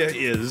the idea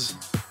is,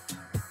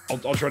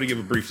 I'll try to give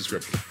a brief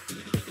description.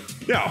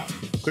 Now,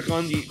 click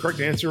on the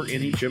correct answer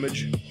in each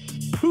image.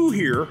 Who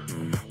here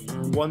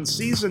won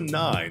season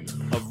 9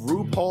 of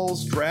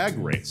RuPaul's Drag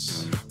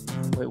Race?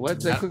 Wait, what?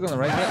 Did I click on the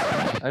right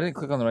test? I didn't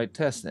click on the right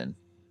test then.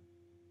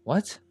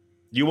 What?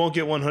 You won't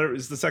get 100.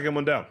 It's the second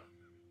one down.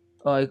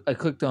 Oh, I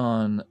clicked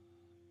on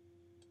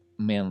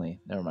Manly.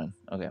 Never mind.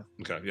 Okay.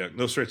 Okay, yeah,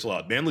 no straights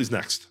allowed. Manly's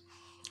next.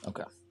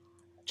 Okay.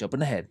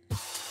 Jumping ahead.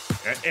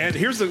 And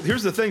here's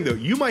the thing, though.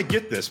 You might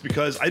get this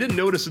because I didn't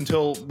notice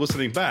until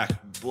listening back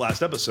the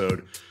last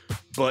episode,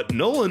 but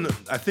Nolan,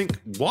 I think,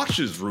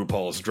 watches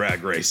RuPaul's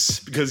Drag Race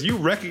because you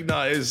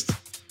recognized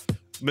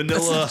Manila.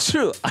 That's not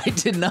true. I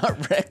did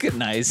not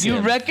recognize You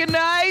him.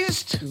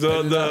 recognized?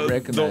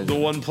 The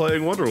one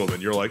playing Wonder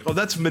Woman. You're like, oh,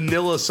 that's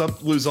Manila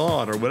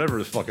Luzon or whatever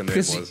the fucking name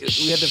was.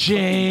 We had the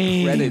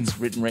fucking credits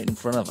written right in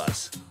front of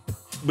us.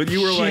 But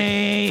you were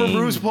like,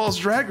 for RuPaul's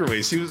Drag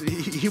Race, he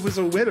was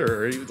a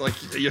winner. He was like,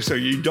 so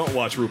you don't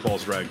watch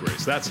RuPaul's Drag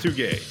Race. That's too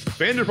gay.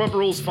 Vanderpump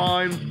Rules,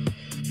 fine.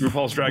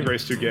 RuPaul's Drag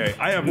Race, too gay.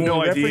 I have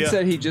no idea. Reference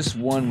that he just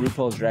won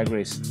RuPaul's Drag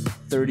Race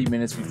 30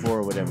 minutes before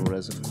or whatever it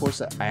was. Of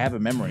course, I have a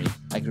memory.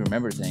 I can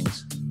remember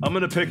things. I'm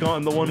gonna pick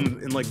on the one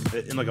in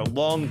like a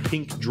long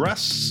pink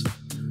dress.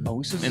 Oh,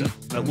 we should.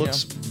 That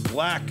looks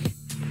black.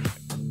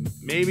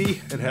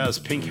 Maybe it has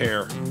pink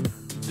hair.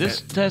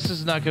 This test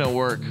is not going to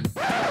work.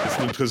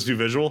 Because it's too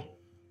visual?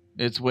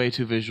 It's way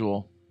too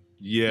visual.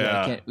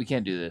 Yeah. We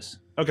can't do this.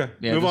 Okay.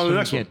 Yeah, move on to the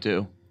next one. Can't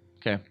do.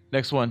 Okay.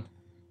 Next one.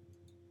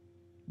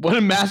 What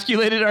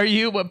emasculated are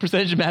you? What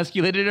percentage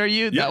emasculated are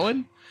you? Yeah. That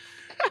one?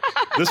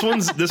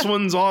 This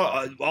one's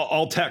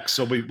all text,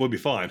 so we'll be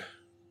fine.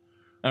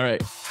 All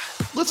right.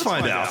 Let's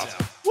find out.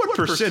 What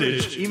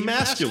percentage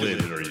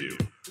emasculated are you?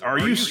 Are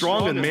you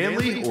strong and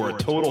manly or a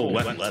total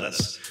wet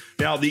lettuce?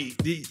 Now, the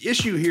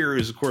issue here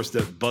is, of course,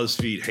 that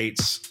BuzzFeed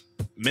hates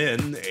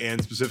men,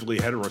 and specifically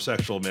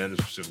heterosexual men, and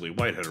specifically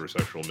white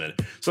heterosexual men.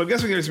 So I'm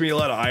guessing there's going to be a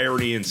lot of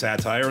irony and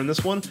satire in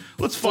this one.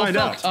 Let's find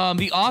out.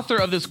 The author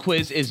of this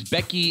quiz is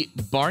Becky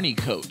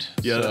Barneycoat.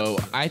 Yeah. So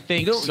I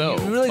think so.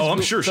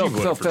 I'm sure she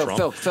voted for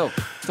Trump.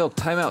 Phil,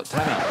 time out.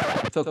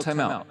 Phil, time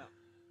out.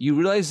 You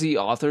realize the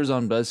authors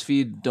on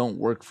BuzzFeed don't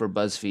work for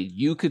BuzzFeed.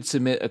 You could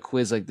submit a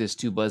quiz like this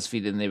to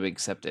BuzzFeed and they would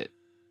accept it.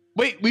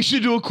 Wait, we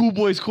should do a Cool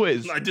Boys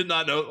quiz. I did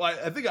not know.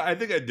 I think I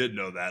did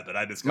know that, but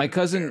I just my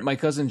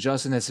cousin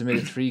Justin has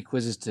submitted 3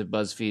 quizzes to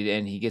BuzzFeed,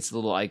 and he gets a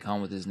little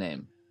icon with his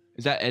name.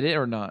 Is that edit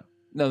or not?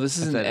 No, this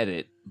isn't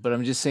edit. But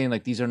I'm just saying,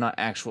 like, these are not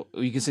actual.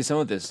 You can say some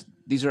of this.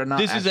 These are not.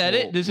 This is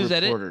edit. This is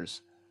edit.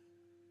 Reporters.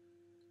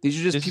 These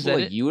are just people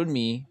like you and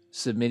me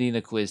submitting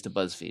a quiz to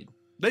BuzzFeed.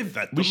 They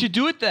vet them. We should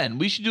do it then.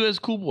 We should do it as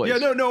Cool Boys.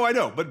 Yeah, no, I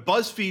know. But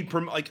BuzzFeed,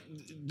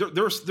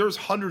 there's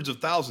hundreds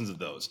of thousands of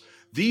those.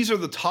 These are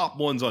the top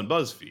ones on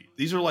BuzzFeed.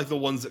 These are like the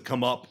ones that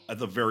come up at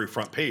the very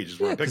front page.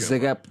 Yeah, because they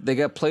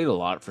got played a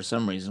lot for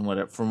some reason,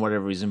 from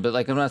whatever reason. But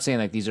like, I'm not saying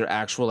like these are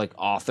actual like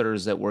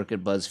authors that work at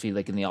BuzzFeed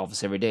like in the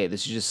office every day.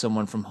 This is just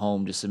someone from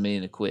home just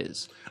submitting a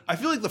quiz. I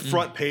feel like the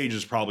front page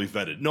is probably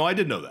vetted. No, I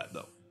did know that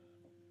though.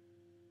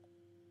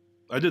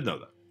 I did know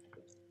that.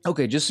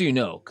 Okay, just so you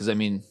know, because I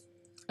mean,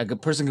 like a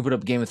person can put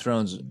up Game of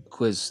Thrones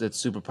quiz that's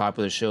super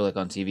popular show like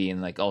on TV,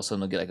 and like all of a sudden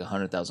they'll get like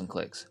 100,000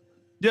 clicks.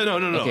 Yeah, no.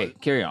 Okay,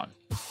 carry on.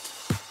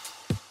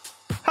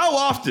 How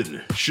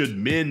often should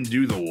men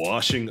do the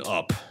washing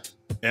up?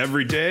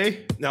 Every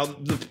day? Now,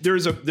 there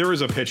is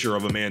a picture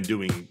of a man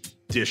doing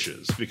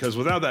dishes, because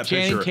without that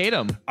Channing picture,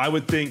 Tatum. I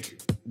would think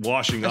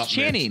washing That's up.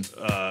 Channing.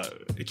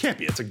 It can't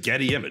be. It's a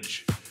Getty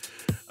image.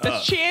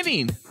 That's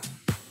Channing.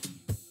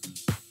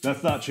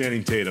 That's not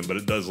Channing Tatum, but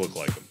it does look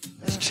like him.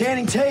 That's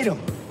Channing Tatum.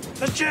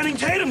 That's Channing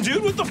Tatum,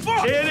 dude. What the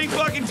fuck? Channing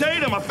fucking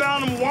Tatum. I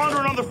found him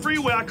wandering on the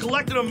freeway. I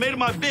collected him, made him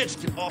my bitch.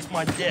 Get off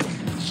my dick.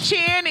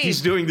 Channing.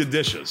 He's doing the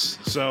dishes.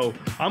 So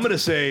I'm going to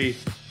say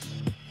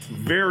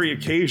very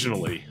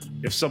occasionally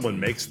if someone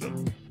makes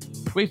them.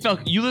 Wait,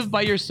 Felk, you live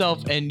by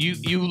yourself and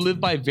you live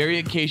by very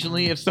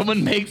occasionally if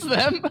someone makes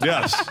them?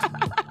 Yes.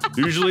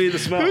 Usually the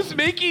smell. Who's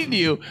making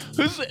you?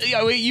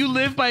 You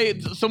live by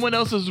someone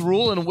else's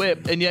rule and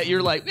whip, and yet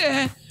you're like,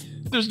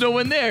 there's no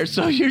one there,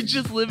 so you're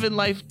just living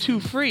life too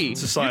free.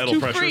 Societal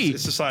pressures. Free.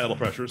 It's societal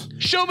pressures.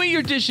 Show me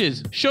your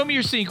dishes. Show me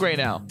your sink right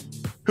now.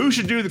 Who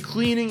should do the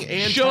cleaning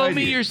and Show tidying?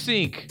 me your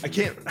sink. I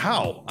can't.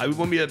 How? I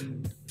want me to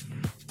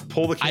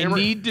pull the camera?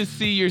 I need to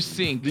see your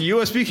sink. The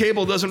USB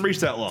cable doesn't reach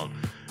that long.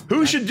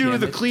 Who should do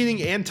the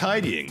cleaning and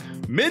tidying?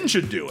 Men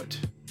should do it.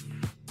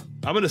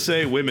 I'm going to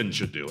say women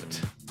should do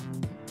it.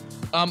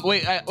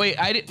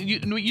 You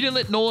didn't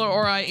let Nola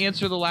or I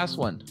answer the last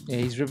one. Yeah,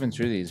 he's ripping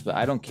through these, but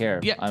I don't care.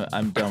 Yeah.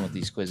 I'm done with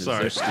these quizzes. Sorry.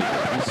 They're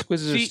stupid. These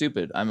quizzes are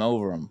stupid. I'm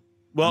over them.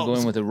 Well, I'm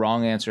going with the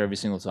wrong answer every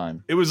single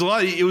time. It was a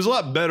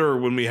lot better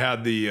when we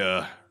had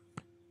the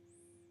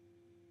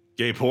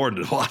gay porn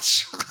to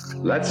watch.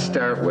 Let's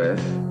start with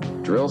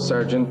Drill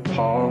Sergeant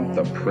Paul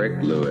the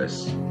Prick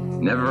Lewis.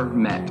 Never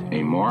met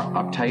a more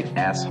uptight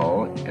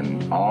asshole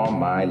in all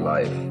my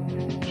life.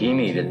 He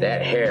needed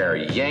that hair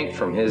yanked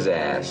from his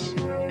ass,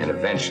 and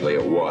eventually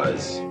it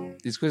was.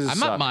 These quizzes I'm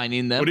suck. not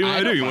minding them. What do you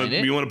want to do?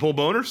 mind You want to pull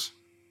boners?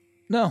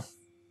 No.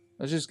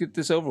 Let's just get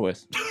this over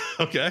with.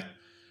 Okay.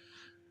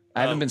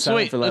 I haven't been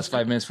silent for the last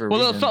 5 minutes for a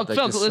reason. Felk, Like,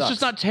 let's this just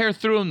sucks. not tear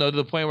through them though to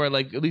the point where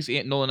like at least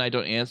Aunt Noel and I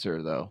don't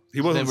answer though. He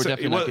wasn't. Then we're say-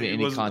 definitely he not wa- getting he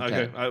any wasn't-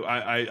 content.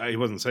 Okay. He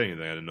wasn't saying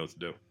anything. I didn't know what to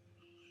do.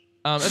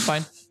 That's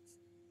fine.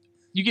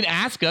 You can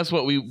ask us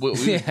what we would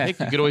pick.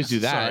 You could always do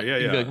that. Sorry, yeah,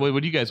 You could be yeah. like,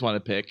 what do you guys want to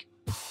pick?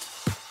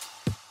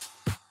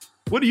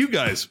 What do you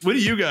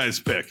guys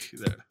pick?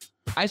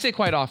 I say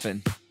quite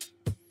often.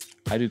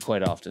 I do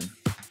quite often.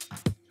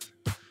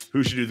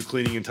 Who should do the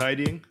cleaning and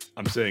tidying?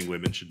 I'm saying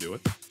women should do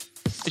it.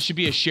 It should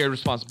be a shared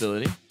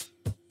responsibility.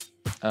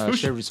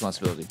 Shared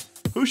responsibility.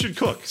 Who should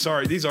cook?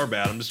 Sorry, these are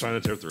bad. I'm just trying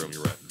to tear through them.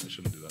 You're right. I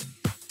shouldn't do that.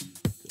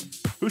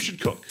 Who should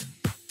cook?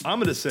 I'm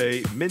going to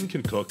say men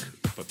can cook,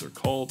 but they're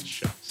called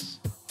chefs.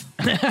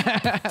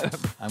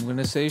 I'm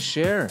gonna say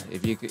share.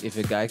 If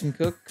a guy can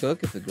cook.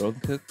 If a girl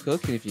can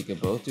cook. And if you can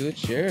both do it,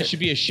 share. It should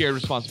be a shared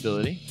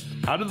responsibility.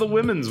 How did the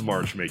women's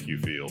march make you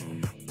feel?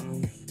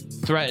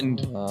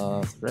 Threatened.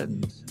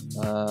 Threatened.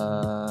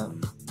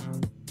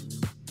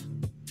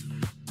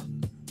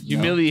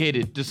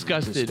 Humiliated,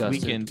 disgusted,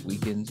 weakened.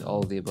 Weakened,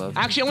 all of the above.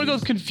 Actually, I'm gonna go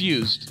with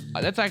confused.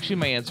 That's actually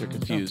my answer.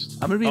 Confused.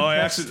 I'm gonna be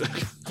impressed.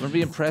 I'm gonna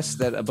be impressed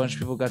that a bunch of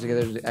people got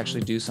together to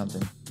actually do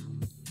something.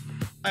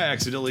 I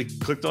accidentally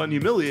clicked on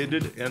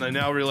humiliated, and I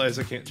now realize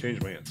I can't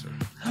change my answer.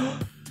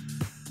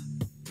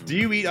 Do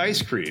you eat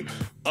ice cream?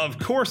 Of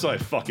course I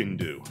fucking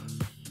do.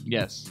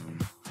 Yes.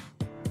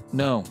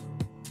 No.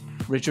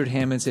 Richard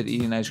Hammond said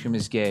eating ice cream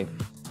is gay.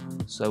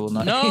 So I will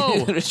not.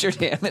 No! Richard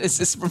Hammond? Is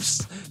this from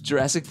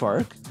Jurassic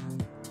Park?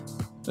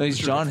 No, he's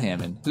John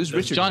Hammond. Who's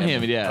Richard John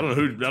Hammond, yeah. I don't know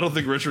who. I don't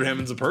think Richard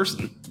Hammond's a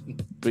person.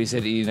 But he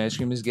said eating ice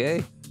cream is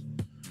gay.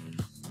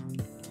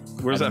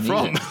 Where's that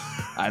from?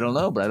 I don't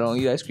know, but I don't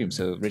eat ice cream,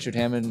 so Richard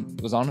Hammond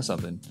was onto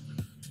something.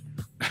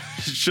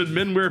 Should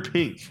men wear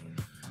pink?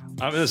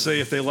 I'm gonna say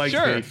if they like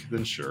Sure. pink,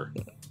 then sure.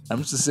 I'm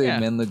just gonna say Yeah.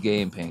 men look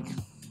gay in pink.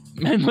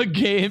 Men look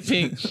gay in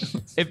pink.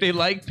 If they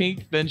like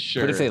pink, then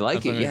sure. But if they like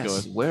That's what it, I'm gonna go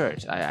yes, with. wear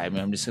it. I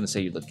mean, I'm just gonna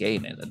say you look gay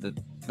in it.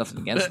 Nothing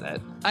against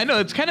that. I know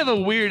it's kind of a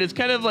weird. It's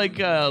kind of like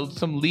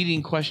some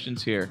leading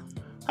questions here.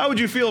 How would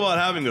you feel about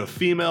having a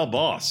female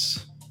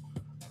boss?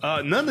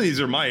 None of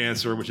these are my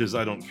answer, which is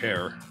I don't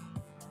care.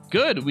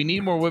 Good. We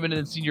need more women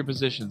in senior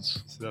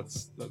positions. So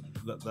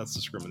that's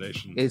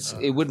discrimination.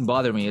 It wouldn't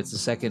bother me. It's the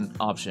second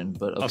option,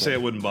 but okay. I'll say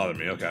it wouldn't bother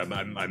me. Okay,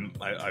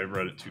 I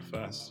read it too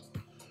fast.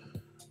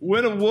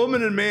 When a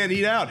woman and man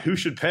eat out, who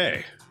should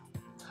pay?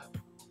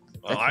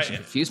 That question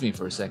confused me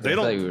for a second. They I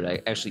thought don't- you were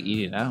like, actually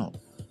eating out.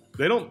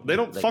 They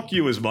don't fuck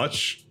you as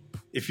much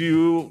if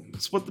you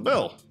split the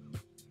bill.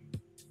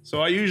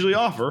 So I usually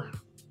offer,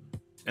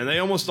 and they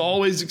almost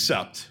always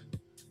accept.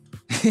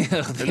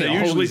 They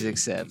always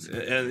accept.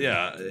 And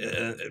yeah,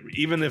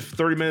 even if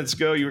 30 minutes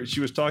ago she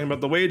was talking about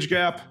the wage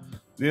gap,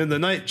 at the end of the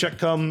night check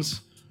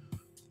comes.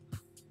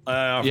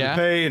 I offer to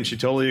pay, and she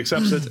totally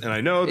accepts it. And I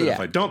know that if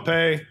I don't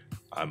pay,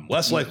 I'm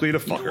less likely to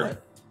fuck her.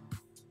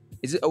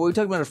 Is it? Are we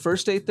talking about a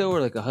first date though,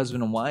 or like a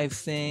husband and wife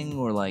thing,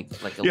 or like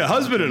a Yeah,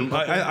 husband and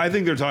couple? I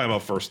think they're talking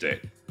about first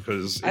date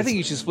because I think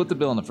you should split the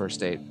bill on the first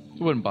date.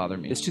 It wouldn't bother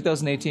me. It's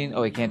 2018.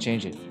 Oh, I can't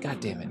change it. God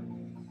damn it.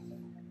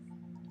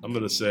 I'm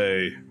gonna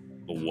say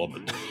the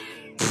woman.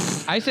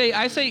 I say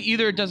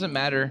either. It doesn't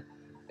matter.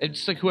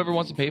 It's like whoever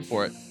wants to pay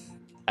for it.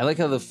 I like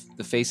how the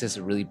face has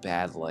a really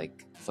bad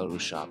like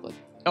Photoshop. Like,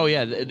 Oh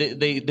yeah,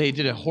 they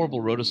did a horrible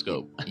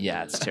rotoscope.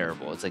 yeah, it's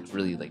terrible. It's like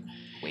really like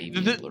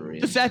wavy, blurry.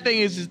 The sad thing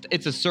is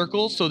it's a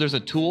circle, so there's a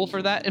tool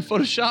for that in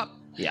Photoshop.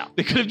 Yeah.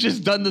 They could have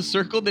just done the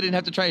circle. They didn't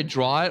have to try and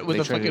draw it with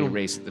They a tried to fucking.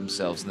 erase it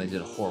themselves, and they did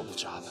a horrible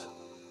job.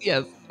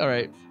 Yeah. All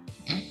right.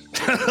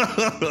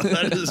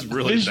 That is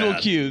really Visual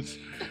bad. cues.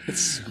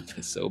 It's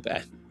so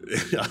bad.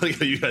 I like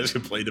how you guys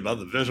complained about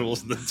the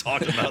visuals and then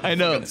talked about. I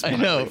know. the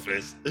smiley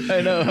face. I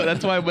know.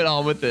 That's why I went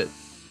on with it.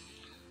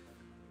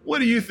 What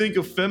do you think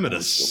of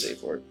feminists?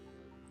 For it.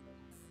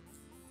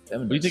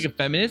 What do you think of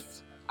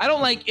feminists? I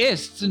don't like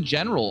ists in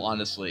general,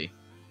 honestly.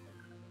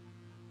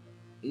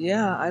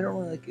 Yeah, I don't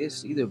really like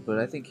this either, but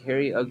I think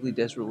hairy, ugly,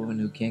 desperate woman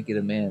who can't get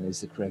a man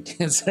is the correct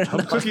answer.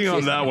 I'm clicking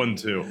on that one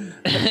too.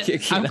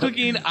 I'm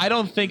clicking. I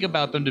don't think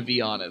about them, to be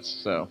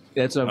honest. So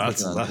that's what I'm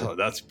clicking on.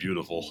 That's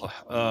beautiful.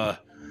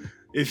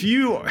 If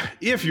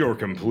you're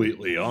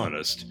completely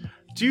honest,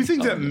 do you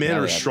think that men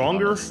are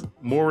stronger,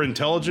 more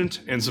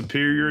intelligent, and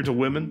superior to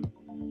women?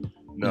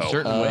 No. In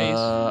certain ways.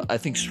 I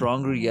think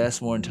stronger,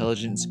 yes. More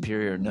intelligent,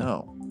 superior,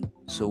 no.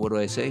 So what do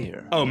I say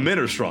here? Oh, men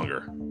are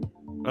stronger.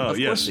 Oh, Of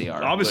yes. course they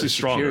are, Obviously but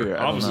stronger. superior, I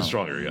don't Obviously know.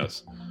 stronger,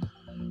 yes.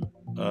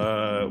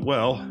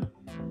 Well,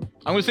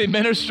 I'm gonna say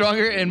men are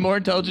stronger and more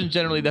intelligent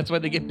generally. That's why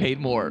they get paid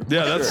more.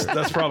 yeah,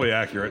 that's probably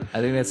accurate.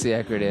 I think that's the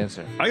accurate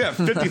answer. I got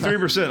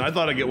 53%. I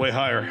thought I'd get way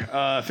higher.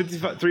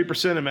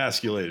 53%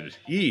 emasculated.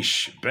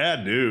 Yeesh.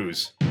 Bad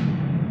news.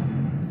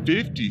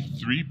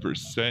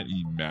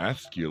 53%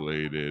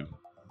 emasculated.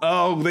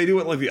 Oh, they do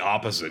it like the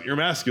opposite. Your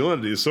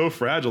masculinity is so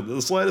fragile that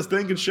the slightest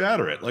thing can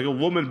shatter it, like a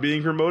woman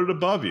being promoted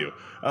above you.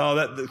 Oh,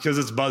 that because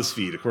it's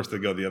BuzzFeed. Of course, they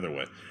go the other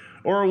way.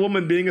 Or a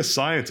woman being a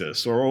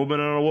scientist, or a woman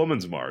on a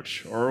woman's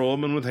march, or a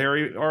woman with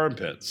hairy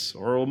armpits,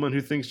 or a woman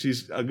who thinks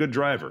she's a good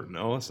driver.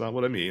 No, that's not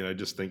what I mean. I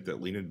just think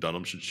that Lena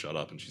Dunham should shut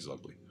up and she's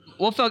ugly.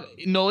 Well,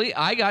 Noli,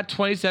 I got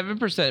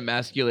 27%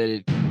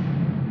 emasculated.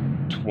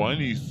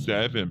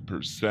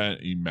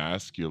 27%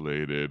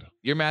 emasculated.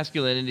 Your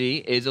masculinity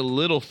is a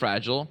little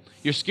fragile.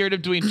 You're scared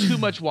of doing too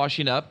much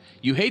washing up.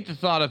 You hate the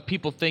thought of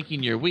people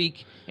thinking you're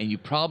weak, and you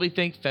probably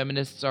think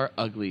feminists are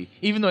ugly.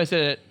 Even though I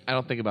said it, I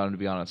don't think about them, to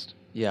be honest.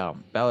 Yeah,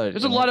 Ballard.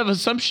 There's a lot of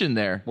assumption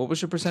there. What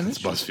was your percentage?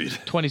 It's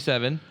BuzzFeed.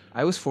 27.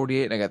 I was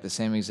 48, and I got the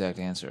same exact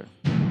answer.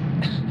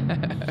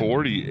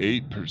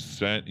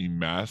 48%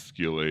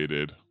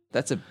 emasculated.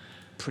 That's a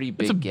pretty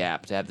big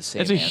gap to have the same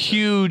That's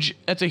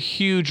a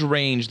huge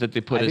range that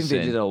they put us in. I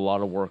think they did a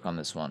lot of work on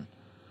this one.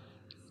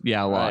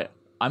 Yeah, a lot. Right,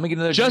 I'm gonna get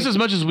another just drink. as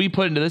much as we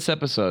put into this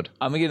episode.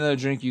 I'm gonna get another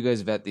drink. You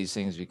guys vet these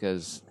things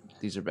because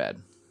these are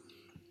bad.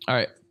 All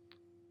right.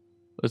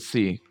 Let's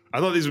see. I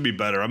thought these would be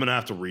better. I'm going to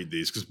have to read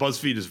these because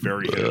BuzzFeed is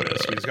very hit or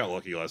miss. We just got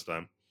lucky last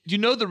time. Do you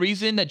know the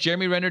reason that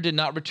Jeremy Renner did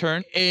not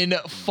return in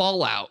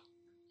Fallout?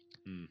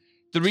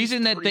 The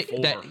reason that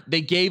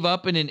they gave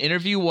up in an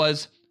interview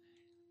was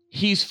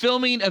he's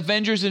filming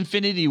Avengers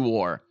Infinity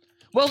War.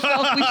 Well,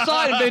 we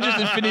saw Avengers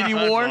Infinity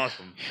War.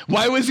 Awesome.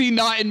 Why was he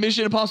not in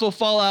Mission Impossible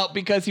Fallout?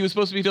 Because he was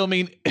supposed to be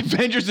filming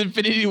Avengers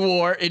Infinity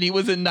War and he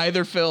was in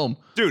neither film.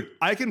 Dude,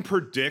 I can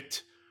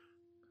predict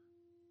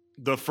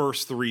the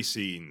first 3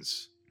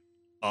 scenes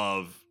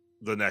of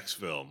the next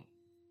film,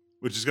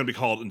 which is going to be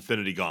called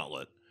Infinity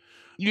Gauntlet.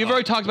 You've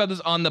already talked about this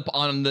on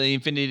the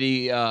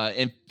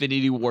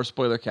Infinity War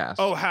spoiler cast.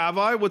 Oh, have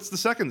I? What's the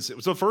second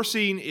scene? So the first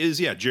scene is,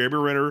 Jeremy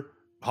Renner,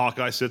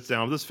 Hawkeye sits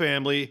down with his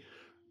family.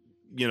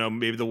 You know,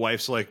 maybe the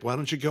wife's like, why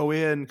don't you go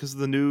in? Because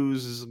the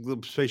news is the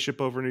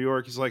spaceship over New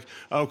York. He's like,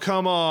 oh,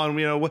 come on.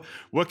 You know,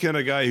 what can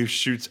a guy who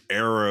shoots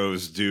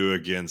arrows do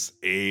against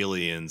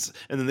aliens?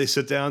 And then they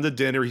sit down to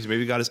dinner. He's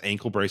maybe got his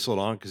ankle bracelet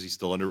on because he's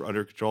still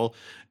under control.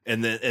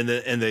 And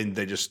then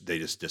they just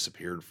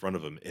disappear in front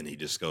of him. And he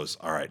just goes,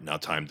 all right, now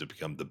time to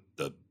become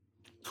the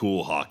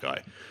cool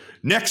Hawkeye.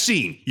 Next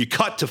scene, you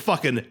cut to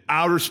fucking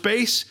outer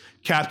space.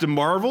 Captain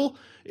Marvel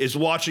is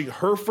watching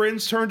her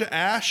friends turn to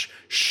ash.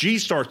 She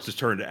starts to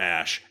turn to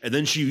ash, and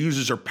then she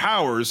uses her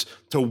powers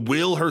to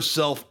will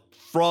herself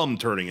from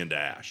turning into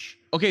ash.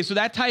 Okay, so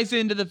that ties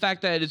into the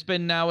fact that it's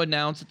been now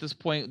announced at this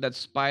point that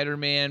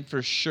Spider-Man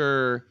for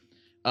sure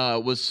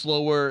was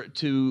slower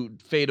to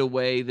fade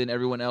away than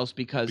everyone else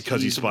because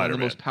he's one of the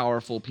most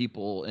powerful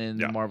people in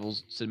the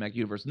Marvel's cinematic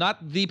universe.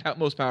 Not the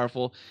most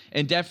powerful,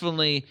 and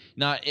definitely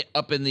not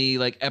up in the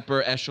like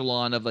upper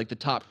echelon of like the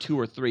top 2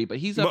 or 3, but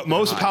he's up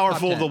most high,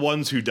 powerful of the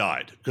ones who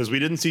died, because we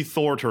didn't see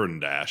Thor turn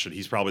into ash, and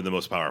he's probably the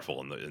most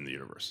powerful in the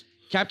universe.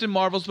 Captain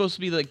Marvel's supposed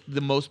to be like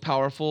the most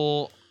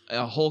powerful.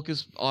 Hulk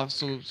is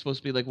also supposed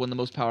to be like one of the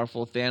most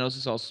powerful. Thanos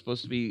is also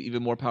supposed to be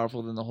even more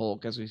powerful than the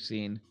Hulk, as we've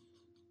seen.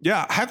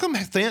 Yeah, how come?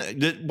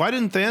 Why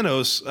didn't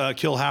Thanos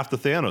kill half the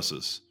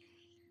Thanoses?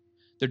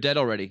 They're dead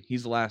already.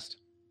 He's the last.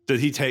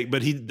 Did he take?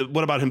 But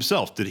what about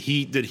himself? Did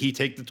he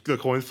take the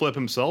coin flip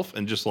himself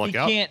and just luck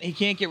out? He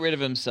can't get rid of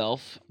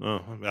himself.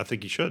 Oh, I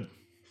think he should.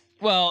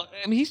 Well,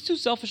 I mean, he's too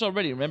selfish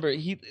already. Remember,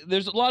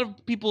 there's a lot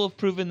of people have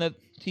proven that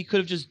he could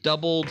have just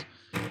doubled,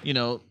 you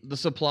know, the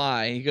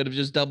supply. He could have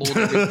just doubled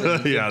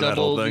everything. That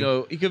whole thing. You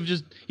know,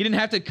 he didn't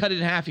have to cut it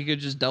in half. He could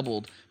have just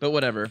doubled. But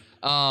whatever.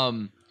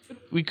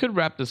 We could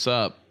wrap this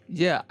up.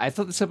 Yeah, I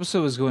thought this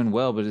episode was going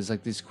well, but it's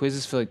like these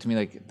quizzes feel like to me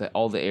like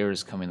all the air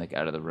is coming like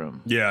out of the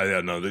room.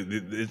 Yeah, no.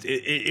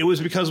 It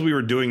was because we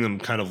were doing them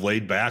kind of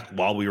laid back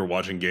while we were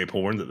watching gay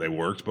porn that they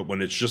worked. But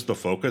when it's just the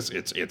focus,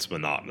 it's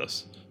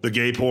monotonous. The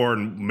gay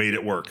porn made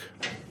it work.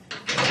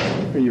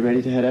 Are you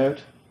ready to head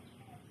out?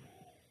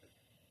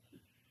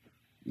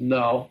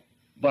 No,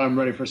 but I'm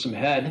ready for some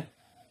head.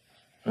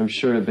 I'm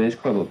sure the base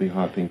club will be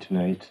hopping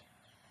tonight.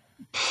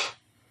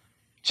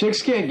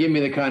 Chicks can't give me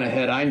the kind of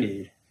head I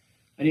need.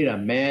 I need a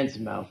man's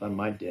mouth on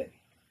my dick.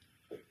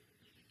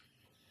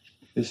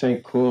 This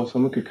ain't cool.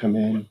 Someone could come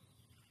in.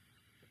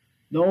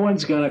 No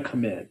one's gonna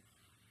come in.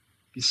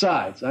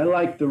 Besides, I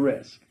like the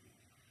risk.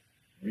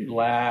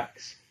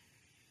 Relax.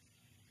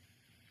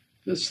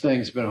 This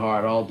thing's been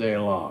hard all day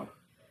long.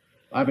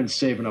 I've been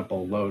saving up a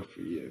load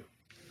for you.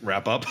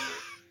 Wrap up?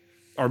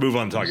 Or move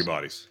on to Talking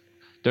Bodies?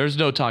 There's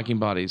no Talking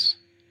Bodies.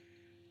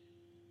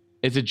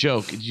 It's a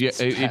joke.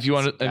 If you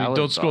want to, I mean,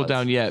 don't scroll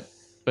down yet,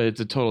 but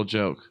it's a total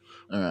joke.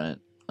 All right.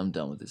 I'm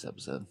done with this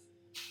episode.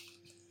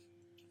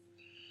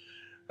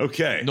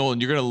 Okay. Nolan,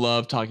 you're going to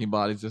love Talking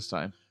Bodies this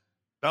time.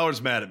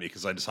 Ballard's mad at me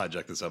because I just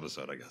hijacked this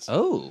episode, I guess.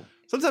 Oh.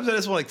 Sometimes I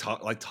just want to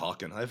like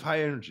talking. I have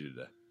high energy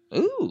today.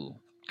 Ooh.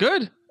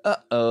 Good.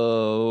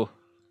 Uh-oh. All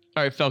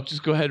right, Felk,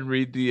 just go ahead and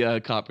read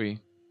the copy.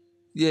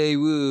 Yay,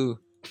 woo.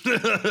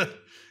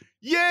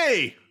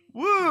 Yay,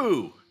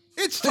 woo.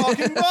 It's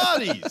Talking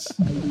Bodies.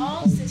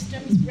 All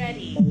systems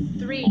ready.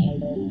 3,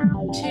 2,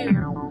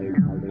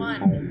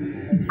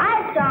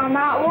 I'm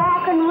out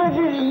walking with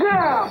this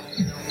girl.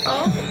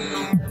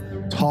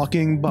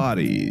 Talking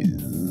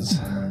bodies.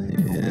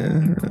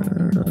 Yeah.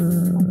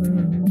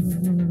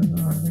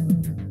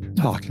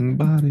 Talking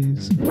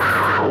bodies.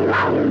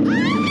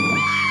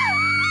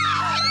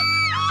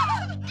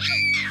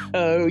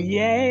 Oh,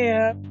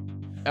 yeah.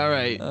 All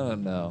right. Oh,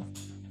 no.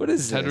 What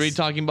is Time to this? read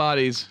Talking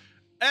Bodies.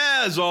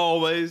 As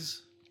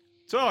always,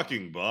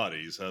 Talking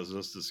Bodies has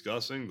us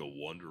discussing the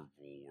wonderful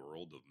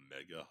world of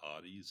mega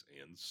hotties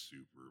and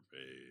super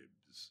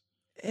babes.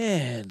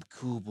 And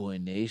Cool Boy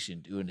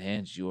Nation, to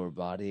enhance your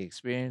body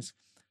experience,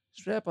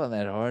 strap on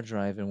that hard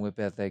drive and whip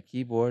out that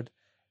keyboard,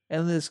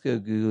 and let's go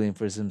Googling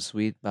for some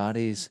sweet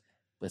bodies,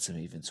 but some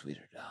even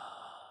sweeter dogs.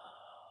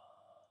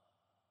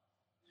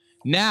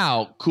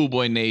 Now, Cool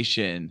Boy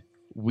Nation,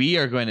 we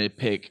are going to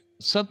pick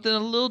something a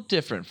little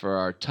different for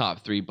our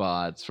top 3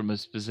 bods from a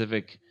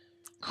specific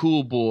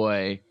Cool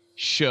Boy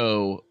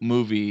show,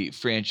 movie,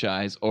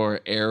 franchise, or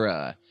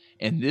era.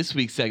 And this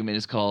week's segment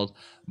is called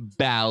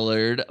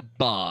Ballard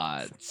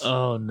Bods.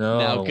 Oh, no.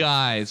 Now,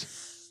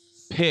 guys,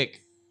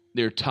 pick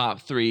their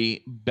top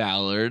 3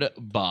 Ballard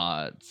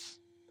Bods.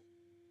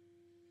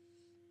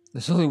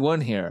 There's only one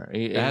here.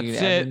 That's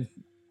it.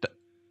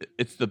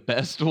 It's the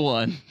best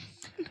one.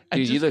 I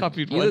Dude, just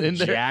copied one in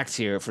there. Jacked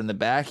here. From the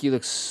back, you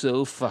look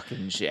so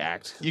fucking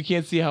jacked. You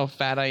can't see how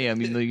fat I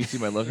am, even though you can see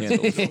my love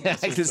handle.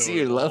 I can see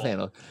your love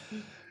handle.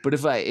 But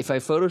if I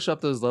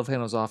Photoshop those love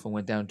handles off and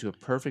went down to a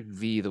perfect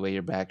V the way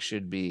your back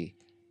should be,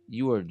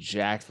 you are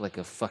jacked like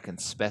a fucking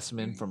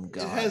specimen from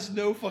God. It has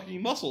no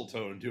fucking muscle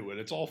tone to it.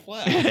 It's all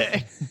flat.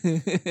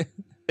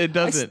 It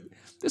doesn't.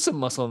 There's some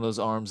muscle in those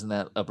arms and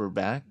that upper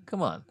back.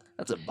 Come on.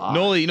 That's a bod.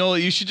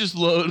 Noli, you should just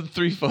load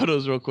 3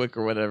 photos real quick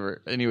or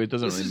whatever. Anyway, it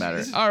doesn't really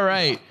matter. All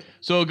right.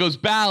 So it goes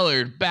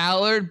Ballard,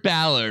 Ballard,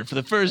 Ballard. For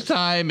the first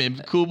time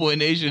in Cool Boy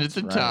Nation, it's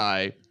a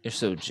tie. You're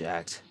so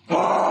jacked.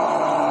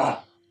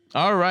 All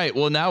right.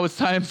 Well, now it's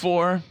time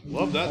for...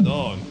 Love that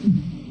dog.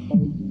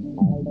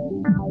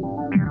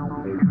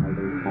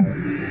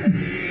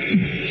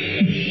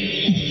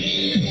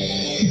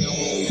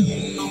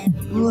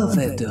 Love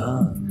that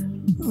dog.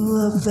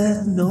 Love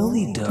that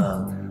Noli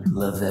dog.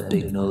 Love that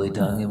big Noli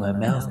dog in my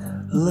mouth.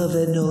 Love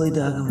that Noli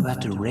dog I'm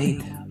about to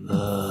rape.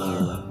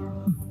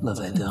 Love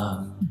that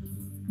dog.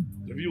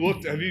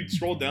 Have you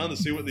scrolled down to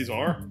see what these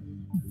are?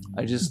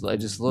 I just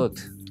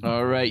looked.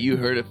 All right, you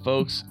heard it,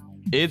 folks.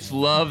 It's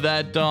Love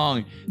That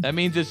Dong. That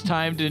means it's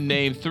time to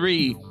name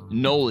 3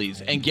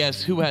 Nolis. And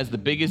guess who has the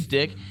biggest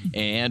dick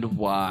and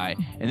why?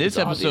 And this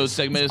episode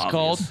segment is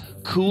called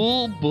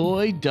Cool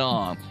Boy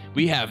Dong.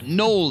 We have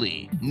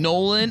Noli,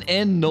 Nolan,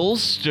 and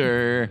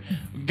Nolster.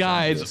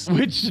 Guys,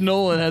 which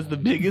Nolan has the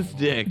biggest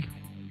dick?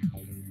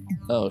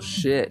 Oh,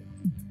 shit.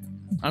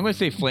 I'm going to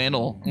say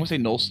flannel. I'm going to say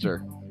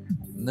Nolster.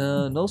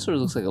 No, Nolster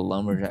looks like a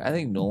lumberjack. I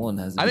think Nolan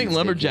has. I think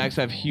lumberjacks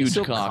have huge He's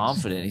so cocks.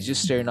 confident. He's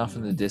just staring off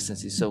in the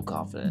distance. He's so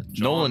confident.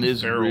 Nolan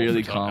is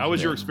really confident. How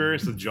was your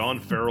experience with John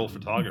Farrell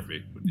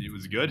photography?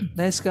 Was it good?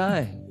 Nice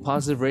guy.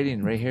 Positive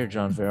rating right here,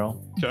 John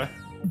Farrell. Okay.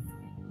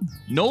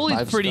 Noli's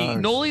 5 pretty.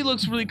 stars. Noli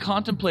looks really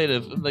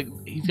contemplative. Like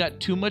he's got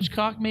too much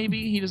cock,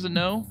 maybe he doesn't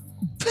know.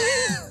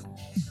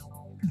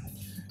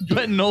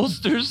 But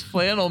Nolster's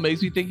flannel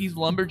makes me think he's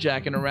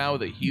lumberjacking around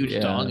with a huge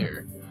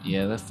donger.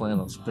 Yeah, that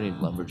flannel's pretty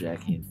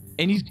lumberjacking.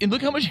 And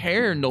look how much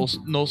hair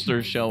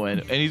Nolster's showing,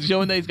 and he's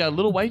showing that he's got a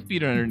little wife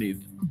beater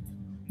underneath.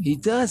 He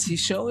does. He's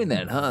showing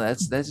that, huh?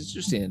 That's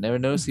interesting. I never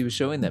noticed he was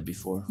showing that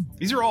before.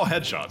 These are all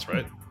headshots,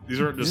 right? These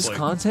aren't Is just this like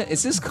content?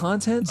 Is this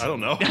content? I don't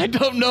know. I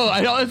don't know.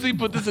 I honestly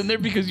put this in there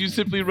because you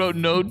simply wrote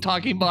no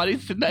talking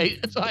bodies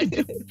tonight. So I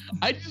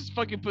just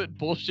fucking put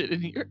bullshit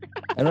in here.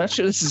 I'm not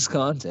sure this is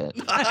content.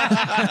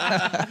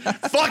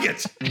 Fuck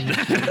it.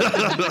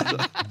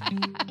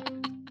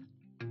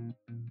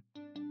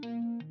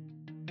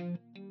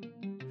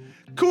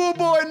 Cool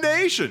Boy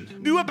Nation.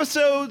 New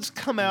episodes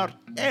come out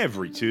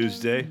every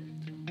Tuesday.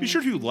 Be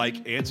sure to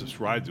like and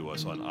subscribe to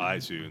us on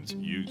iTunes,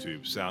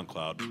 YouTube,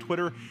 SoundCloud,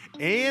 Twitter,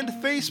 and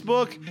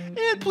Facebook.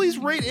 And please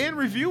rate and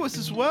review us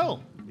as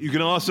well. You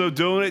can also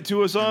donate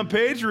to us on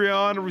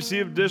Patreon and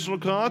receive additional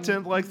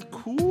content like the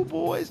Cool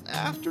Boys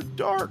After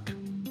Dark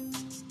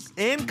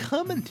and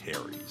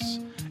commentaries.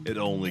 It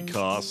only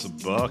costs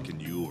 $1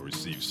 and you will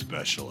receive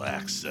special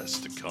access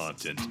to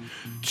content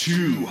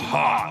too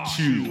hot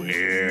to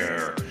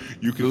air.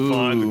 You can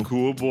find the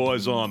Cool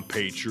Boys on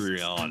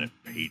Patreon at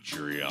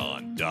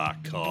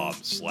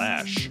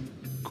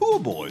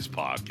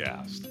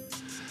patreon.com/coolboyspodcast.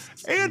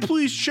 And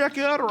please check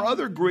out our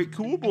other great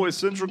Cool Boys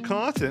Central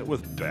content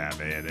with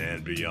Batman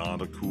and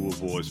Beyond, the Cool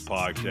Boys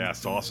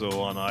podcast,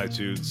 also on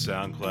iTunes,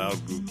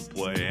 SoundCloud, Google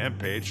Play, and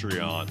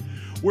Patreon,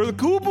 where the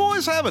Cool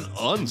Boys have an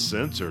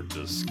uncensored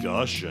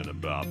discussion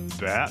about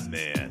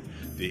Batman,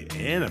 the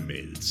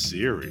animated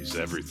series,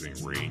 everything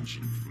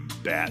ranging from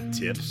bat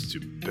tips to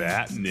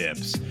bat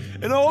nips,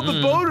 and all the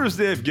boners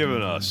they've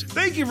given us.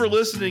 Thank you for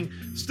listening.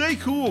 Stay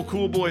cool,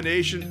 Cool Boy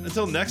Nation.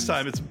 Until next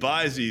time, it's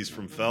Byzies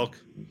from Felk.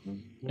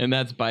 And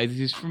that's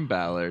Byzies from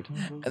Ballard.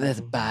 And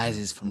that's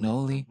Byzies from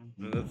Noli.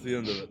 That's the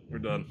end of it. We're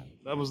done.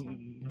 That was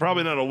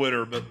probably not a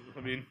winner, but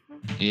I mean...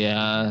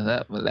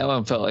 Yeah, that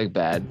one felt like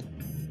bad.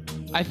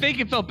 I think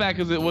it felt bad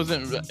because it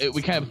wasn't.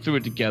 We kind of threw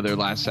it together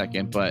last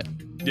second, but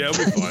yeah,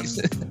 it'll be fun.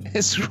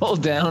 Scroll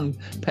down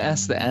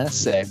past the ass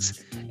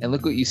sex and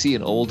look what you see,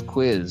 an old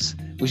quiz.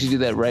 We should do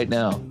that right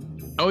now.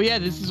 Oh yeah,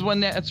 this is one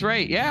that's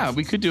right. Yeah,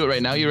 we could do it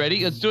right now. You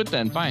ready? Let's do it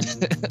then. Fine.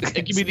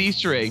 It can be the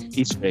Easter egg.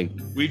 Easter egg.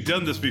 We've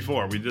done this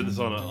before. We did this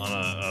on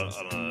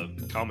a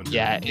commentary.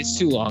 Yeah, it's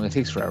too long. It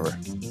takes forever.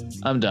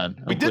 I'm done.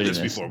 We did this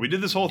before. We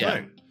did this whole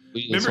thing.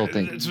 We did this whole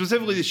thing.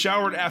 Specifically, the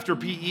showered after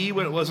PE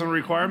when it wasn't a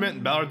requirement,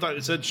 and Ballard thought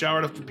it said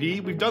showered after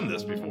PE. We've done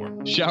this before.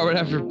 Showered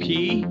after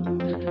pee?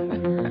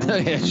 Oh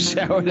yeah,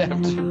 showered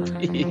after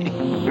pee.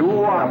 You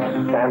are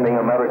outstanding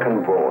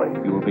American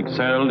boy. You have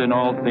excelled in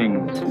all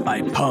things.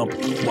 I pump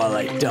while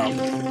I dump.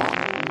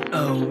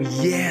 Oh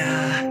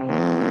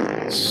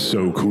yeah.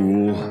 So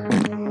cool.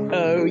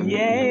 Oh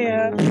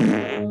yeah.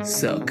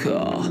 So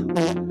cool.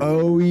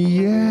 Oh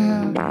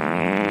yeah.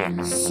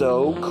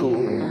 So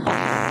cool.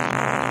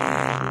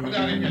 Get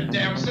out of here,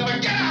 damn silly.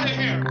 Get out of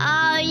here!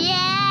 Oh,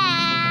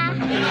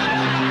 yeah.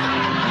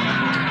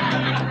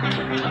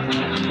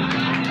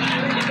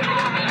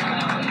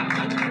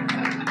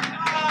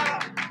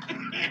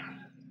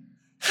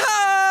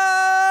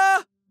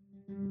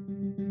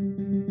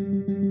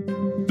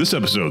 This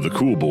episode of the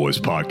Cool Boys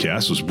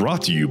podcast was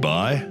brought to you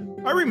by.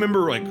 I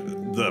remember like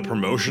the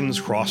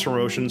promotions, cross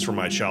promotions from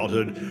my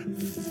childhood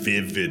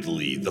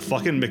vividly. The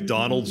fucking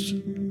McDonald's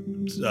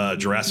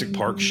Jurassic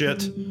Park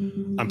shit.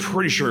 I'm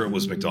pretty sure it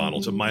was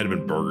McDonald's. It might have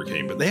been Burger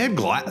King, but they had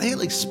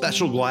like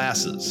special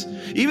glasses,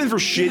 even for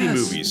shitty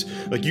movies.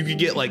 Like you could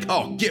get like,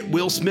 get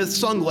Will Smith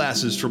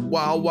sunglasses from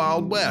Wild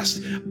Wild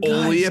West,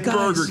 only at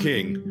Burger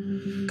King.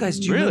 Guys,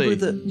 do you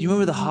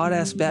remember the hot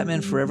ass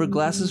Batman Forever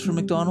glasses from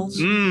McDonald's?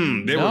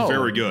 They were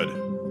very good.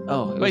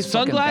 Oh, wait,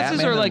 sunglasses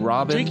Batman or like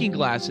Robin? drinking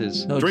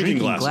glasses? No, drinking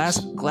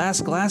glasses.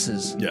 glasses.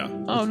 Glasses. Yeah.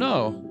 Oh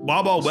no.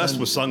 Wild Wild West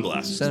was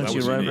sunglasses. Send it That to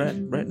was you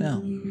unique. right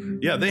now.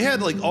 Yeah, they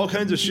had like all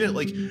kinds of shit.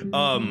 Like,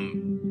 I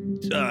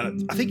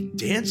think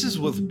Dances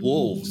with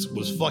Wolves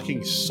was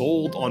fucking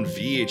sold on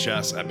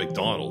VHS at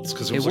McDonald's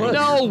because it was like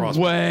no a cross-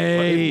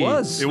 way. It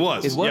was. It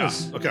was. It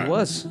was. Yeah. Okay. It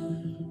was.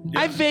 Yeah.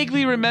 I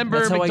vaguely remember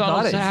That's how I got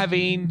McDonald's it.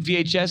 having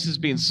VHSs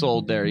being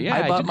sold there. Yeah,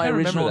 I bought do my kinda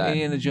remember original that.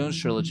 Indiana Jones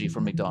trilogy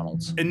from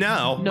McDonald's. And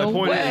now No my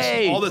point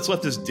way. is, all that's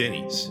left is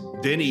Denny's.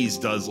 Denny's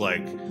does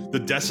like the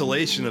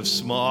desolation of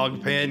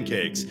smog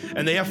pancakes,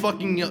 and they have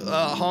fucking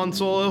Han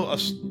Solo,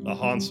 a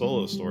Han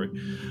Solo story.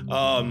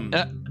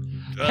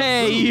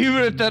 Hey, you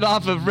ripped that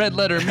off of Red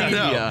Letter I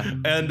know. Media.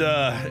 And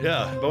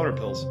boner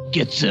pills.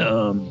 Get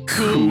some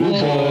Cool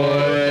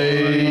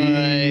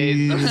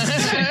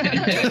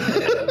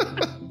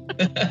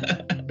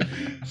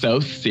So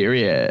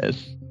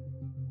serious.